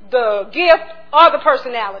placing, the gift, or the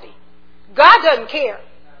personality. God doesn't care,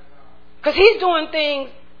 because He's doing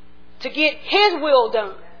things to get His will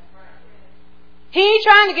done. He ain't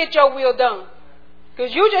trying to get your will done,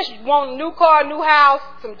 because you just want a new car, a new house,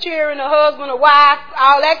 some cheering, a husband, a wife,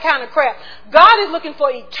 all that kind of crap. God is looking for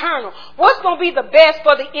eternal. What's going to be the best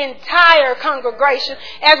for the entire congregation,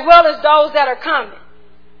 as well as those that are coming?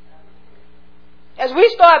 As we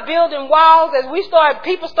start building walls,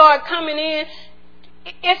 people start coming in,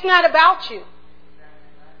 it's not about you.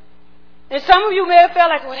 And some of you may have felt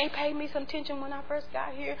like, well, they paid me some attention when I first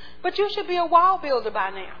got here. But you should be a wall builder by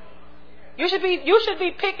now. You should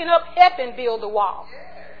be picking up, helping build the wall.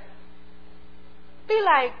 Be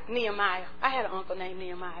like Nehemiah. I had an uncle named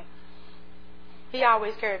Nehemiah. He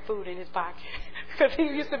always carried food in his pocket, because he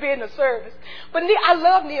used to be in the service. But I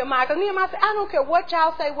love Nehemiah, because Nehemiah said, I don't care what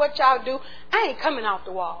y'all say, what y'all do, I ain't coming off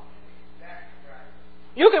the wall.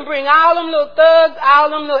 You can bring all them little thugs,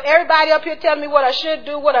 everybody up here telling me what I should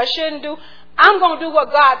do, what I shouldn't do. I'm going to do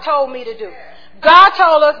what God told me to do. God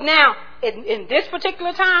told us now, in this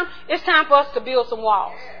particular time, it's time for us to build some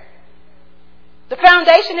walls. The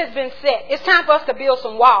foundation has been set. It's time for us to build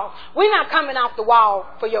some walls. We're not coming off the wall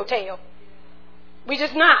for your tail. We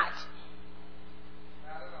just not.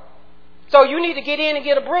 So you need to get in and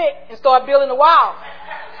get a brick and start building a wall.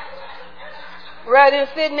 Rather than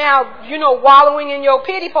sitting now, wallowing in your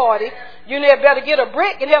pity party, you better get a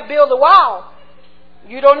brick and help build a wall.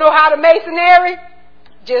 You don't know how to masonry?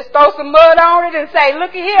 Just throw some mud on it and say,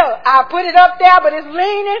 look at here, I put it up there, but it's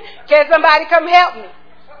leaning. Can somebody come help me?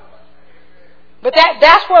 But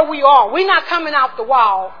that's where we are. We're not coming off the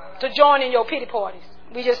wall to join in your pity parties.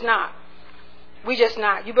 We just not.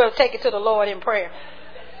 You better take it to the Lord in prayer.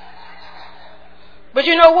 But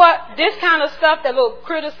you know what? This kind of stuff, that little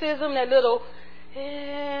criticism,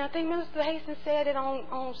 I think Minister Hastings said it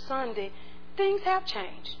on Sunday. Things have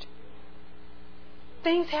changed.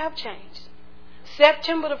 Things have changed.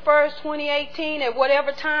 September the 1st, 2018, at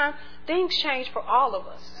whatever time, things change for all of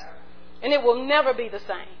us. And it will never be the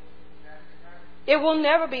same. It will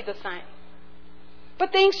never be the same.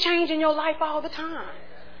 But things change in your life all the time.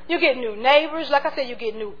 You get new neighbors. Like I said, you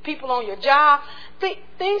get new people on your job.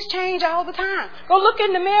 Things change all the time. Go look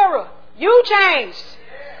in the mirror. You changed.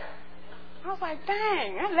 I was like,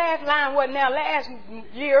 dang, that last line wasn't there last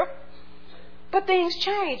year. But things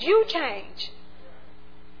change. You change.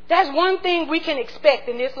 That's one thing we can expect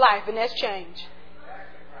in this life, and that's change.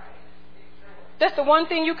 That's the one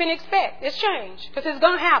thing you can expect. It's change. Because it's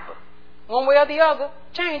going to happen. One way or the other,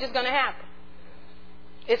 change is going to happen.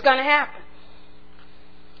 It's going to happen.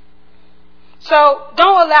 So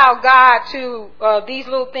don't allow God to, these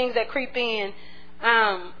little things that creep in,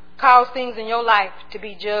 cause things in your life to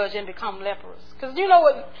be judged and become leprous. Because you know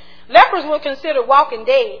what? Lepers were considered walking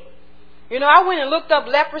dead. I went and looked up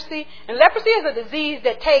leprosy, and leprosy is a disease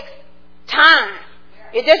that takes time.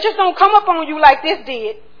 It just don't come up on you like this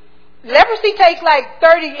did. Leprosy takes like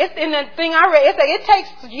 30, it's in the thing I read, it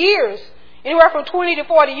takes years, anywhere from 20 to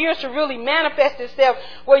 40 years to really manifest itself,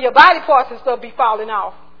 where your body parts and stuff be falling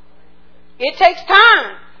off. It takes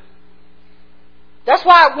time. That's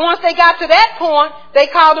why once they got to that point, they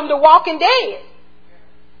called them the walking dead.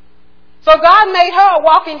 So God made her a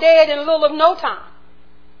walking dead in a little of no time.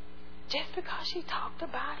 Just because she talked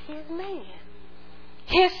about His man,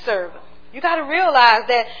 His servant. You got to realize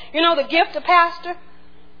that, the gift of pastor,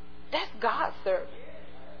 that's God's servant.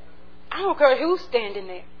 I don't care who's standing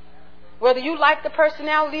there. Whether you like the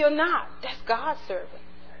personality or not, that's God's servant.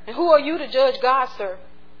 And who are you to judge God, sir?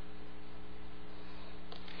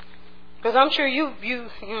 Because I'm sure you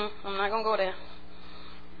I'm not going to go there.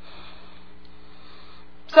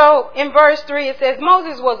 So in verse 3 it says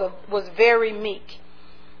Moses was very meek.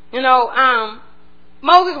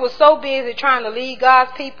 Moses was so busy trying to lead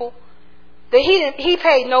God's people that he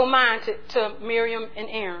paid no mind to Miriam and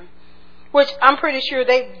Aaron, which I'm pretty sure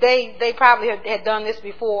they probably had done this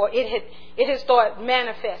before. It had started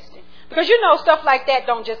manifesting, because stuff like that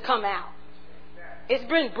don't just come out. It's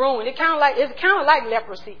been brewing. It's kind of like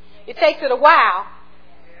leprosy. It takes it a while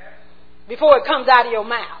before it comes out of your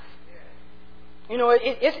mouth.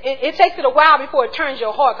 It takes it a while before it turns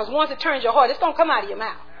your heart, because once it turns your heart, it's going to come out of your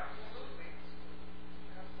mouth.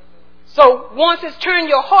 So once it's turned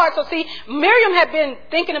your heart, so see, Miriam had been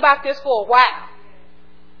thinking about this for a while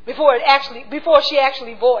before she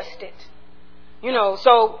actually voiced it.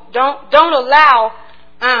 So don't allow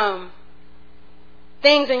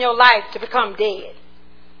things in your life to become dead.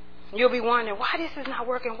 You'll be wondering why this is not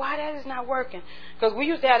working, why that is not working. Because we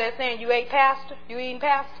used to have that saying, you ate pastor, you eating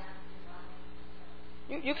pastor.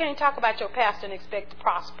 You can't talk about your pastor and expect to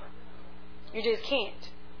prosper. You just can't.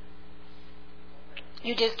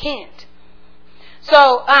 You just can't.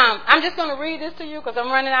 So I'm just going to read this to you because I'm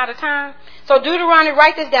running out of time. So Deuteronomy,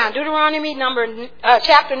 write this down. Deuteronomy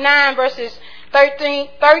chapter 9, verses 13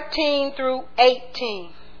 through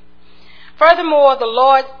 18. Furthermore, the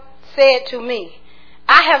Lord said to me,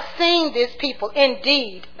 I have seen this people.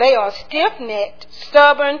 Indeed, they are stiff-necked,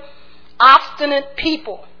 stubborn, obstinate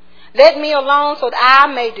people. Let me alone so that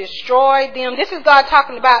I may destroy them. This is God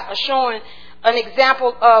talking about showing an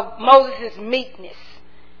example of Moses' meekness.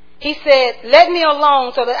 He said, let me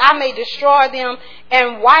alone so that I may destroy them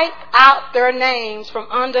and wipe out their names from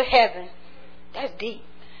under heaven. That's deep.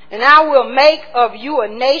 And I will make of you a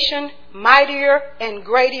nation mightier and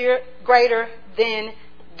greater than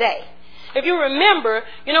they. If you remember,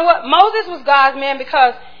 you know what? Moses was God's man,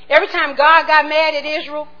 because every time God got mad at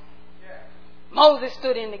Israel, Moses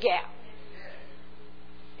stood in the gap.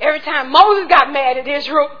 Every time Moses got mad at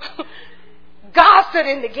Israel, God stood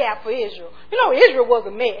in the gap for Israel. Israel was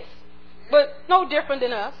a mess, but no different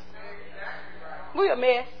than us. We're a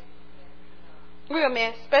mess. We're a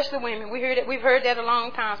mess, especially women. We've heard that a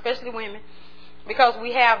long time, especially women, because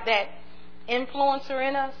we have that influencer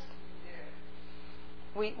in us.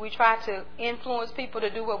 We try to influence people to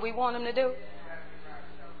do what we want them to do.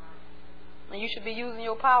 And you should be using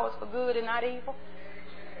your powers for good and not evil.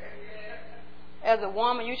 As a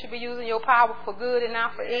woman, you should be using your power for good and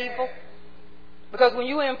not for evil. Because when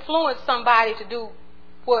you influence somebody to do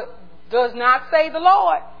what does not say the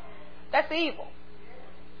Lord, that's evil.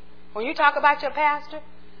 When you talk about your pastor,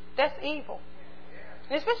 that's evil.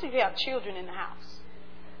 And especially if you have children in the house.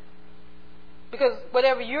 Because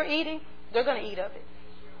whatever you're eating, they're going to eat of it.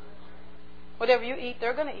 Whatever you eat,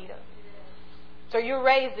 they're going to eat of it. So you're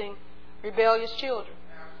raising rebellious children.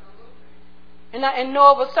 And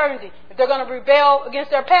know of a certainty, if they're going to rebel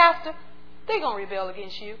against their pastor, they're going to rebel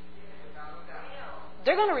against you.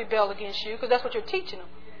 They're going to rebel against you because that's what you're teaching them.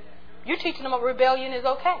 You're teaching them that rebellion is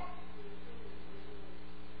okay.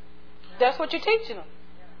 That's what you're teaching them.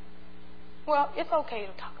 Well, it's okay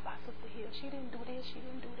to talk about Sister Hill. She didn't do this, she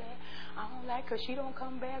didn't do that. I don't like her. She don't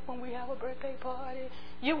come back when we have a birthday party.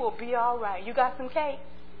 You will be all right. You got some cake?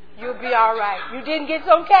 You'll be all right. You didn't get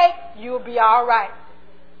some cake? You'll be all right.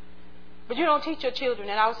 But you don't teach your children.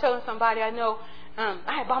 And I was telling somebody I know, I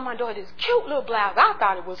had bought my daughter this cute little blouse. I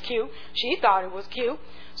thought it was cute. She thought it was cute.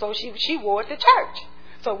 So she wore it to church.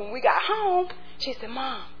 So when we got home, she said,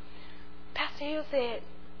 Mom, Pastor Hill said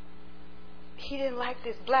he didn't like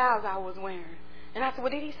this blouse I was wearing. And I said,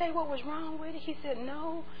 well, did he say what was wrong with it? He said,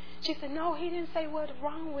 no. She said, no, he didn't say what was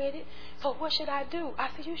wrong with it. So what should I do? I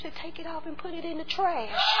said, you should take it off and put it in the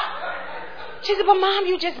trash. She said, but Mom,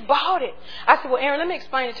 you just bought it. I said, well, Aaron, let me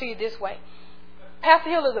explain it to you this way. Pastor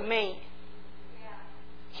Hill is a man.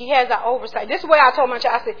 He has our oversight. This is the way I told my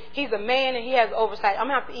child. I said, he's a man and he has oversight. I'm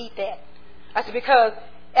going to have to eat that. I said, because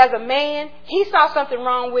as a man, he saw something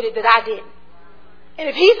wrong with it that I didn't. And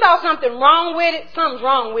if he saw something wrong with it, something's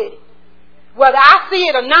wrong with it. Whether I see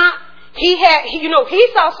it or not, he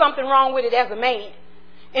saw something wrong with it as a man.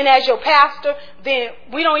 And as your pastor, then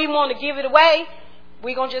we don't even want to give it away.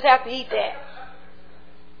 We're going to just have to eat that.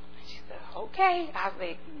 She said, okay. I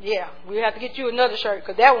said, yeah, we'll have to get you another shirt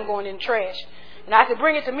because that one's going in the trash. And I said,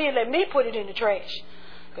 bring it to me and let me put it in the trash.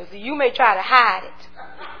 Because you may try to hide it.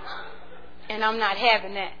 And I'm not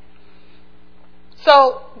having that.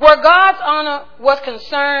 So, where God's honor was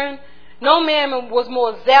concerned, no man was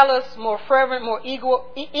more zealous, more fervent, more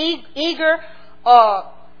eager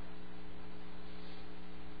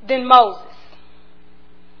than Moses.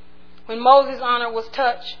 When Moses' honor was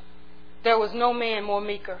touched, there was no man more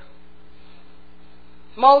meeker.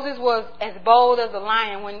 Moses was as bold as a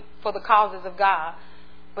lion for the causes of God,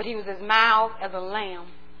 but he was as mild as a lamb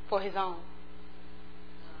for his own.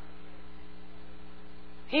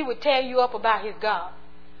 He would tear you up about his God,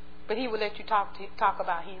 but he would let you talk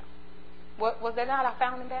about him. Was that not our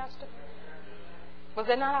founding pastor? Was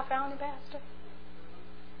that not our founding pastor?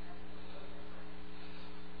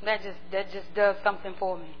 That just does something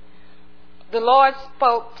for me. The Lord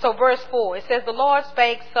spoke. So verse 4, it says, the Lord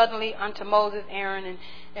spake suddenly unto Moses, Aaron,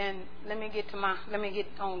 and let me get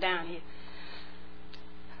on down here.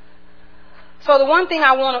 So the one thing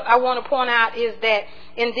I want to point out is that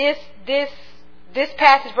in this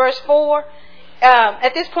passage, verse 4,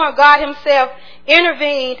 at this point God himself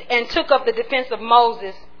intervened and took up the defense of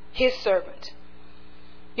Moses, his servant.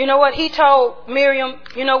 You know what? He told Miriam,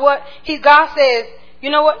 you know what? God says, you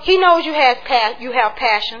know what? He knows you have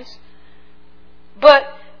passions. But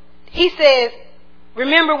he says,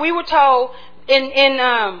 remember we were told in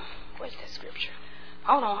where's that scripture?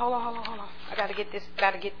 Hold on. I gotta get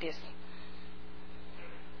this.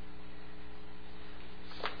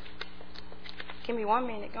 Give me 1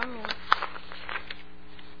 minute. Let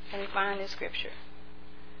me find this scripture.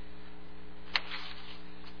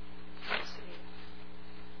 Let's see.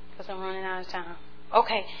 Because I'm running out of time.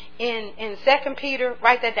 Okay. In 2 Peter,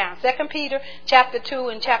 write that down. 2 Peter chapter 2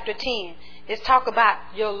 and chapter 10. It's talk about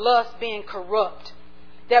your lust being corrupt.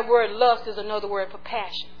 That word lust is another word for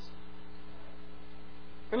passions.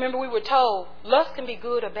 Remember we were told lust can be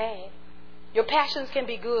good or bad. Your passions can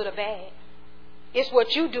be good or bad. It's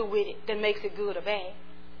what you do with it that makes it good or bad.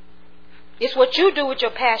 It's what you do with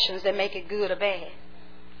your passions that make it good or bad.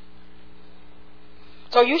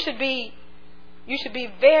 So you should be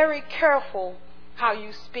very careful how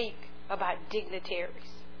you speak about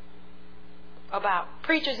dignitaries, about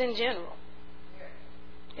preachers in general,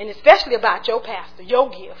 and especially about your pastor, your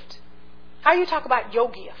gift. How you talk about your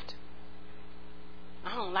gift?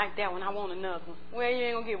 I don't like that one. I want another one. Well, you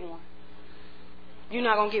ain't gonna get one. You're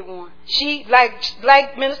not gonna get one. She,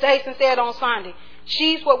 like Minister Hastings said on Sunday,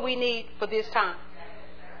 she's what we need for this time.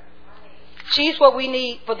 She's what we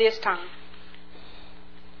need for this time.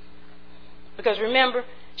 Because remember,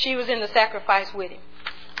 she was in the sacrifice with him.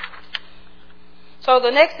 So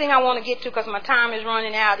the next thing I want to get to, because my time is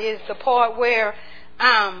running out, is the part where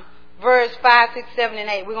verse 5, 6, 7, and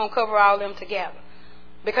 8. We're going to cover all of them together.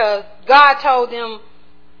 Because God told them,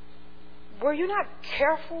 were you not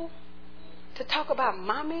careful to talk about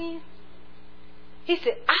my man? He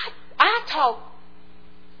said, I talk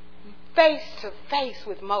face to face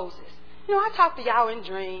with Moses. You know, I talk to y'all in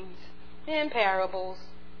dreams, in parables,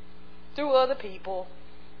 through other people.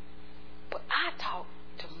 But I talk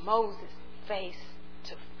to Moses face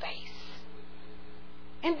to face.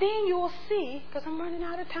 And then you'll see, because I'm running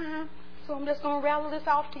out of time, so I'm just going to rattle this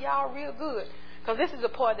off to y'all real good. Because this is the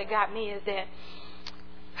part that got me, is that,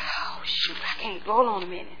 oh shoot, I can't, hold on a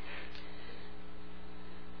minute.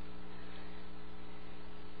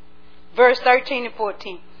 Verse 13 and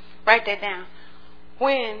 14. Write that down.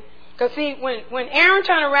 When Aaron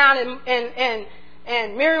turned around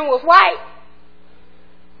and Miriam was white,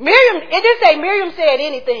 it didn't say Miriam said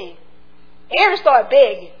anything. Aaron started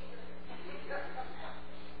begging.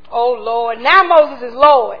 Oh Lord, now Moses is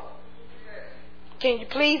Lord. Can you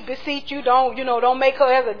please beseech you? Don't make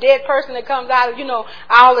her as a dead person that comes out of,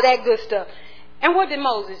 all of that good stuff. And what did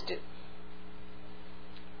Moses do?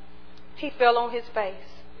 He fell on his face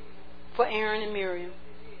for Aaron and Miriam.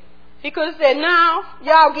 He could have said, now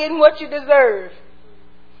y'all getting what you deserve.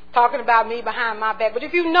 Talking about me behind my back. But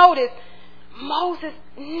if you notice, Moses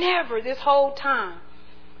never, this whole time,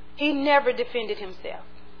 he never defended himself.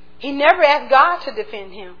 He never asked God to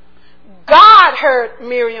defend him. God heard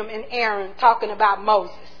Miriam and Aaron talking about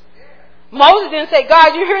Moses. Moses didn't say,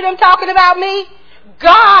 God, you hear them talking about me?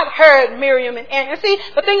 God heard Miriam and Aaron. And see,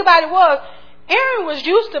 the thing about it was, Aaron was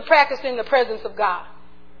used to practicing the presence of God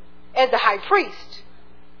as the high priest.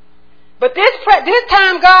 But this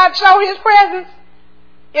time God showed his presence,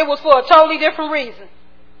 it was for a totally different reason.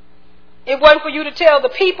 It wasn't for you to tell the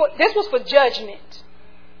people. This was for judgment.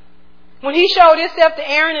 When he showed himself to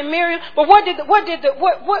Aaron and Miriam, but what did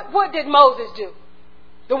Moses do?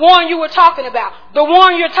 The one you were talking about. The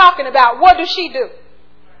one you're talking about. What does she do?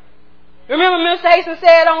 Remember Mr. Hastings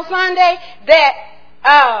said on Sunday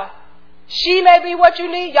that she may be what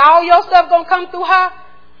you need. All your stuff gonna come through her.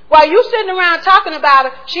 While you sitting around talking about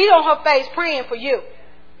her, she on her face praying for you.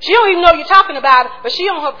 She don't even know you're talking about her, but she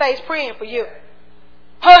on her face praying for you.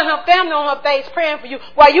 Her and her family on her face praying for you.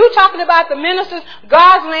 While you talking about the ministers,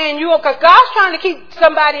 God's laying you up, because God's trying to keep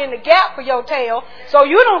somebody in the gap for your tail so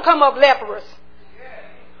you don't come up leprous.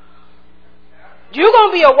 You're going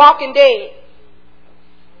to be a walking dead.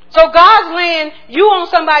 So God's laying you on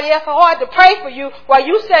somebody else's heart to pray for you while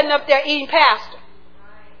you sitting up there eating pastor.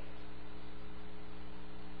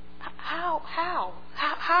 How?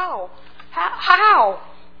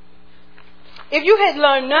 If you had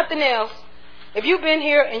learned nothing else, if you've been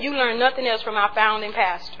here and you learned nothing else from our founding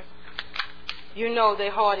pastor, you know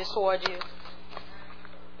their heart is toward you.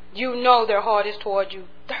 You know their heart is toward you.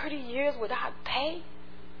 30 years without pay?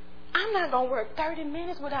 I'm not going to work 30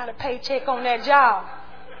 minutes without a paycheck on that job.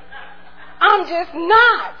 I'm just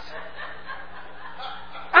not.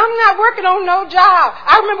 I'm not working on no job.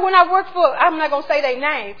 I remember when I worked for, I'm not going to say their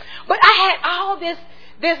name, but I had all this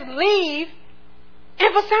leave,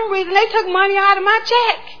 and for some reason they took money out of my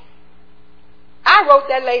check. I wrote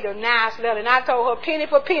that lady a nice letter, and I told her penny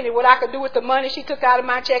for penny what I could do with the money she took out of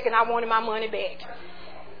my check, and I wanted my money back.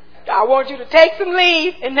 I want you to take some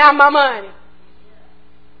leave and not my money.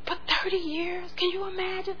 But 30 years, can you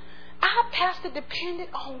imagine? Our pastor depended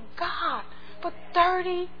on God for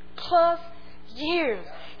 30 plus years.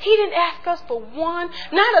 He didn't ask us for one,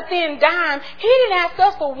 not a thin dime. He didn't ask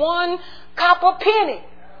us for one copper penny.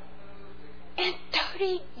 In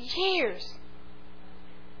 30 years.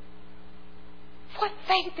 What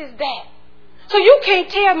faith is that? So you can't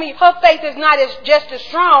tell me her faith is not just as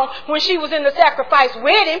strong when she was in the sacrifice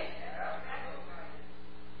with him.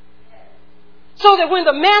 So that when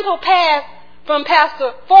the mantle passed from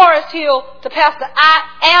Pastor Forrest Hill to Pastor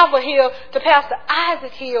Alva Hill to Pastor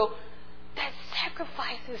Isaac Hill, that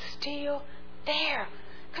sacrifice is still there.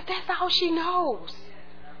 Because that's all she knows.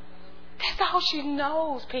 That's all she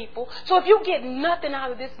knows, people. So if you get nothing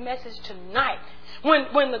out of this message tonight,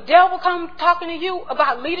 when the devil comes talking to you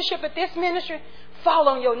about leadership at this ministry, fall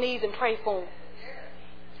on your knees and pray for him.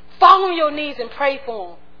 Fall on your knees and pray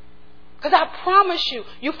for him. Because I promise you,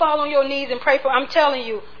 you fall on your knees and pray for him. I'm telling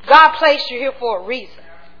you, God placed you here for a reason.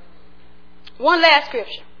 One last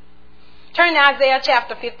scripture. Turn to Isaiah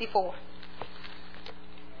chapter 54.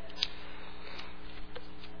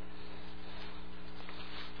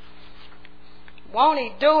 Won't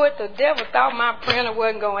he do it? The devil thought my printer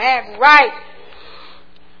wasn't going to act right.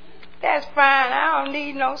 That's fine. I don't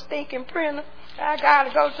need no stinking printer. I got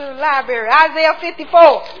to go to the library. Isaiah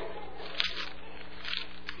 54.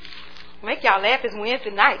 Make y'all laugh. It's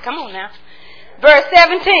Wednesday night. Come on now. Verse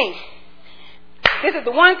 17. This is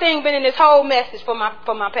the one thing been in this whole message for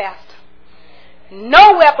my pastor.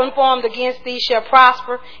 No weapon formed against thee shall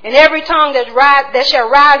prosper, and every tongue that shall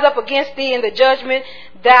rise up against thee in the judgment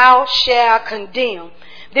thou shalt condemn.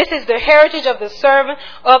 This is the heritage of the servant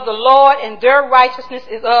of the Lord, and their righteousness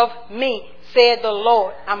is of me, said the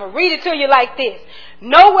Lord. I'm going to read it to you like this.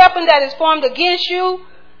 No weapon that is formed against you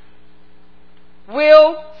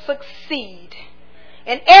will succeed.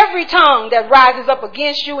 And every tongue that rises up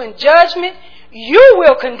against you in judgment, you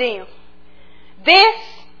will condemn. This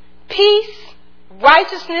peace,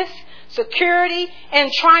 righteousness, security,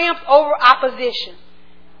 and triumph over opposition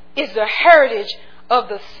is the heritage of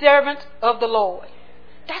the servant of the Lord.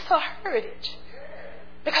 That's her heritage.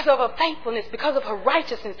 Because of her faithfulness, because of her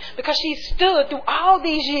righteousness, because she stood through all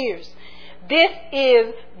these years. This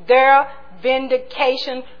is their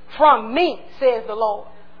vindication from me, says the Lord.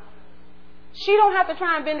 She don't have to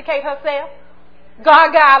try and vindicate herself.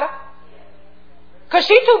 God got her. Because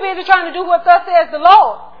she's too busy trying to do what thus says the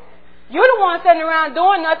Lord. You're the one sitting around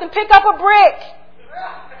doing nothing. Pick up a brick.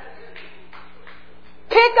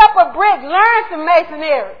 Pick up a brick. Learn some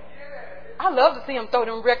masonry. I love to see them throw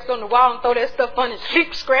them bricks on the wall and throw that stuff on and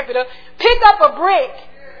scrap it up. Pick up a brick.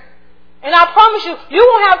 And I promise you, you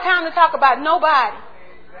won't have time to talk about nobody.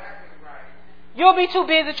 You'll be too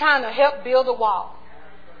busy trying to help build a wall.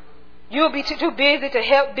 You'll be too busy to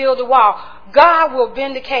help build a wall. God will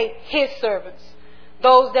vindicate his servants,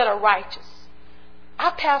 those that are righteous.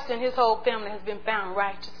 Our pastor and his whole family has been found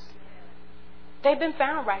righteous. They've been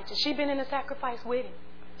found righteous. She's been in the sacrifice with him.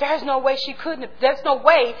 There's no way she couldn't have. There's no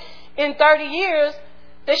way in 30 years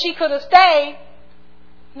that she could have stayed.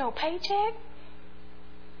 No paycheck.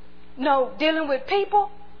 No dealing with people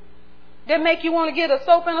that make you want to get a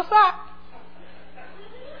soap and a sock.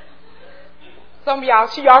 Some of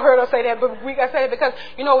y'all heard her say that, but we gotta say it because,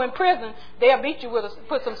 you know, in prison, they'll beat you with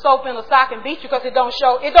put some soap in a sock and beat you because it don't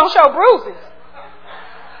show bruises.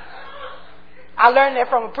 I learned that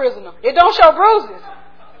from a prisoner. It don't show bruises.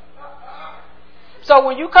 So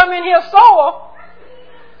when you come in here sore,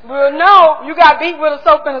 we'll know you got beat with a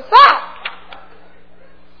soap and a sock.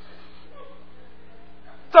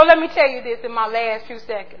 So let me tell you this in my last few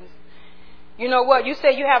seconds. You know what? You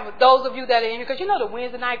say you have those of you that are in here, because you know the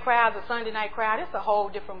Wednesday night crowd, the Sunday night crowd, it's a whole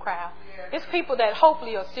different crowd. It's people that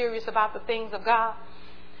hopefully are serious about the things of God.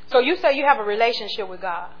 So you say you have a relationship with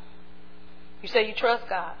God. You say you trust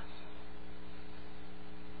God.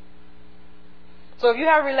 So if you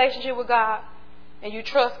have a relationship with God and you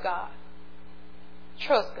trust God,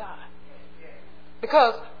 trust God.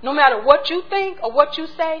 Because no matter what you think or what you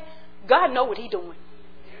say, God knows what He's doing.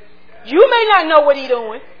 You may not know what He's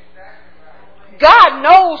doing. God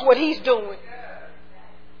knows what He's doing.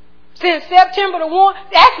 Since September the 1,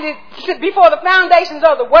 actually before the foundations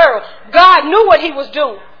of the world, God knew what He was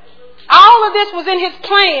doing. All of this was in His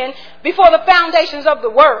plan before the foundations of the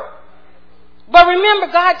world. But remember,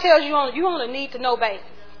 God tells you on a need-to-know basis.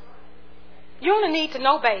 You're on a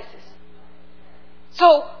need-to-know basis.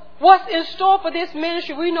 So what's in store for this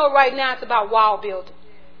ministry, we know right now it's about wall building.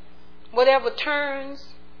 Whatever turns,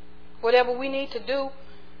 whatever we need to do,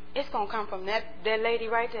 it's going to come from that lady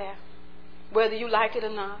right there, whether you like it or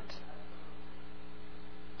not.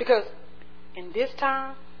 Because in this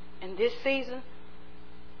time, in this season,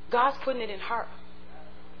 God's putting it in her.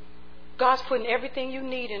 God's putting everything you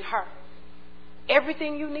need in her.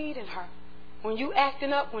 Everything you need in her. When you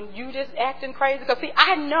acting up, when you just acting crazy. Because see,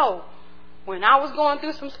 I know when I was going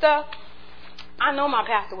through some stuff, I know my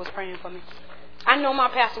pastor was praying for me. I know my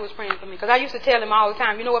pastor was praying for me. Because I used to tell him all the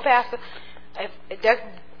time, you know what, Pastor? That's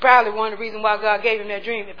probably one of the reasons why God gave him that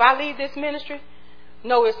dream. If I leave this ministry,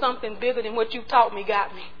 know it's something bigger than what you taught me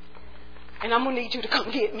got me. And I'm going to need you to come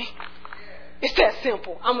get me. It's that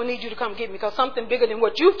simple. I'm going to need you to come get me because something bigger than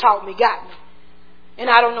what you've taught me got me. And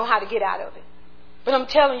I don't know how to get out of it. But I'm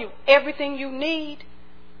telling you, everything you need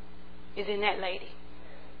is in that lady.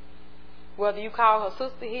 Whether you call her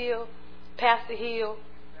Sister Hill, Pastor Hill,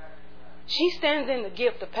 she stands in the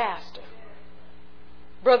gift of pastor.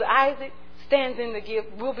 Brother Isaac stands in the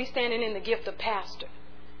gift, will be standing in the gift of pastor.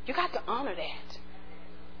 You got to honor that.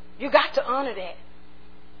 You got to honor that.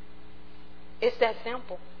 It's that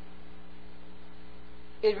simple.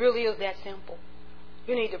 It really is that simple.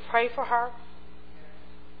 You need to pray for her.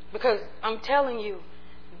 Because I'm telling you,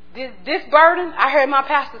 this burden, I heard my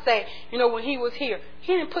pastor say, you know, when he was here,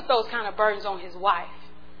 he didn't put those kind of burdens on his wife.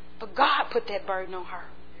 But God put that burden on her.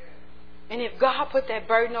 And if God put that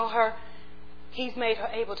burden on her, He's made her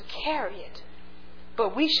able to carry it.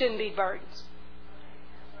 But we shouldn't be burdens.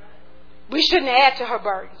 We shouldn't add to her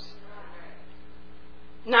burdens.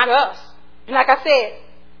 Not us. And like I said,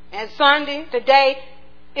 and Sunday, today,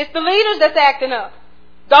 it's the leaders that's acting up.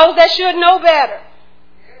 Those that should know better.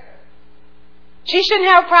 She shouldn't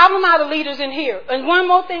have a problem out of leaders in here. And one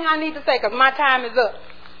more thing I need to say, because my time is up.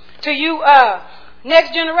 To you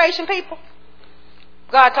next generation people,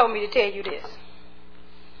 God told me to tell you this.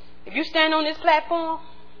 If you stand on this platform,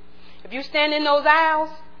 if you stand in those aisles,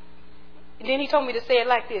 and then He told me to say it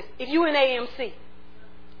like this. If you in AMC,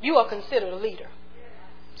 you are considered a leader.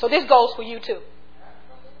 So this goes for you too.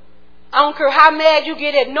 I don't care how mad you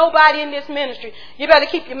get at nobody in this ministry. You better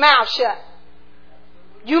keep your mouth shut.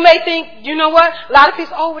 You may think, you know what? A lot of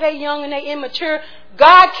people, oh, they young and they immature.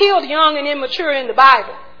 God killed young and immature in the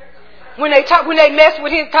Bible. When they mess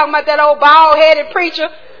with Him, talking about that old bald-headed preacher,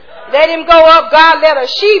 let him go up. God let a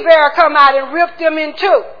she-bear come out and rip them in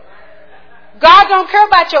two. God don't care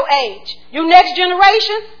about your age. You next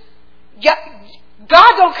generation,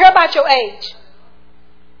 God don't care about your age.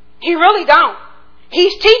 He really don't.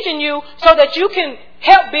 He's teaching you so that you can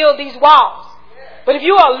help build these walls. But if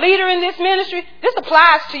you are a leader in this ministry, this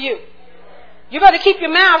applies to you. You better keep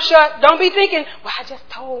your mouth shut. Don't be thinking, well, I just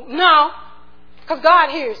told. No, because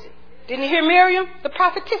God hears it. Didn't you hear Miriam, the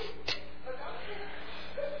prophetess?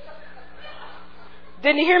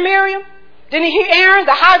 Didn't you hear Miriam? Didn't you hear Aaron,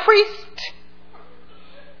 the high priest?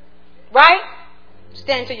 Right?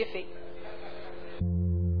 Stand to your feet.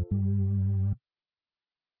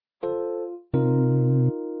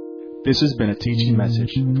 This has been a teaching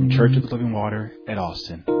message from Church of the Living Water at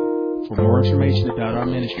Austin. For more information about our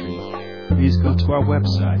ministry, please go to our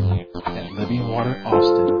website at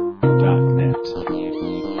livingwateraustin.com.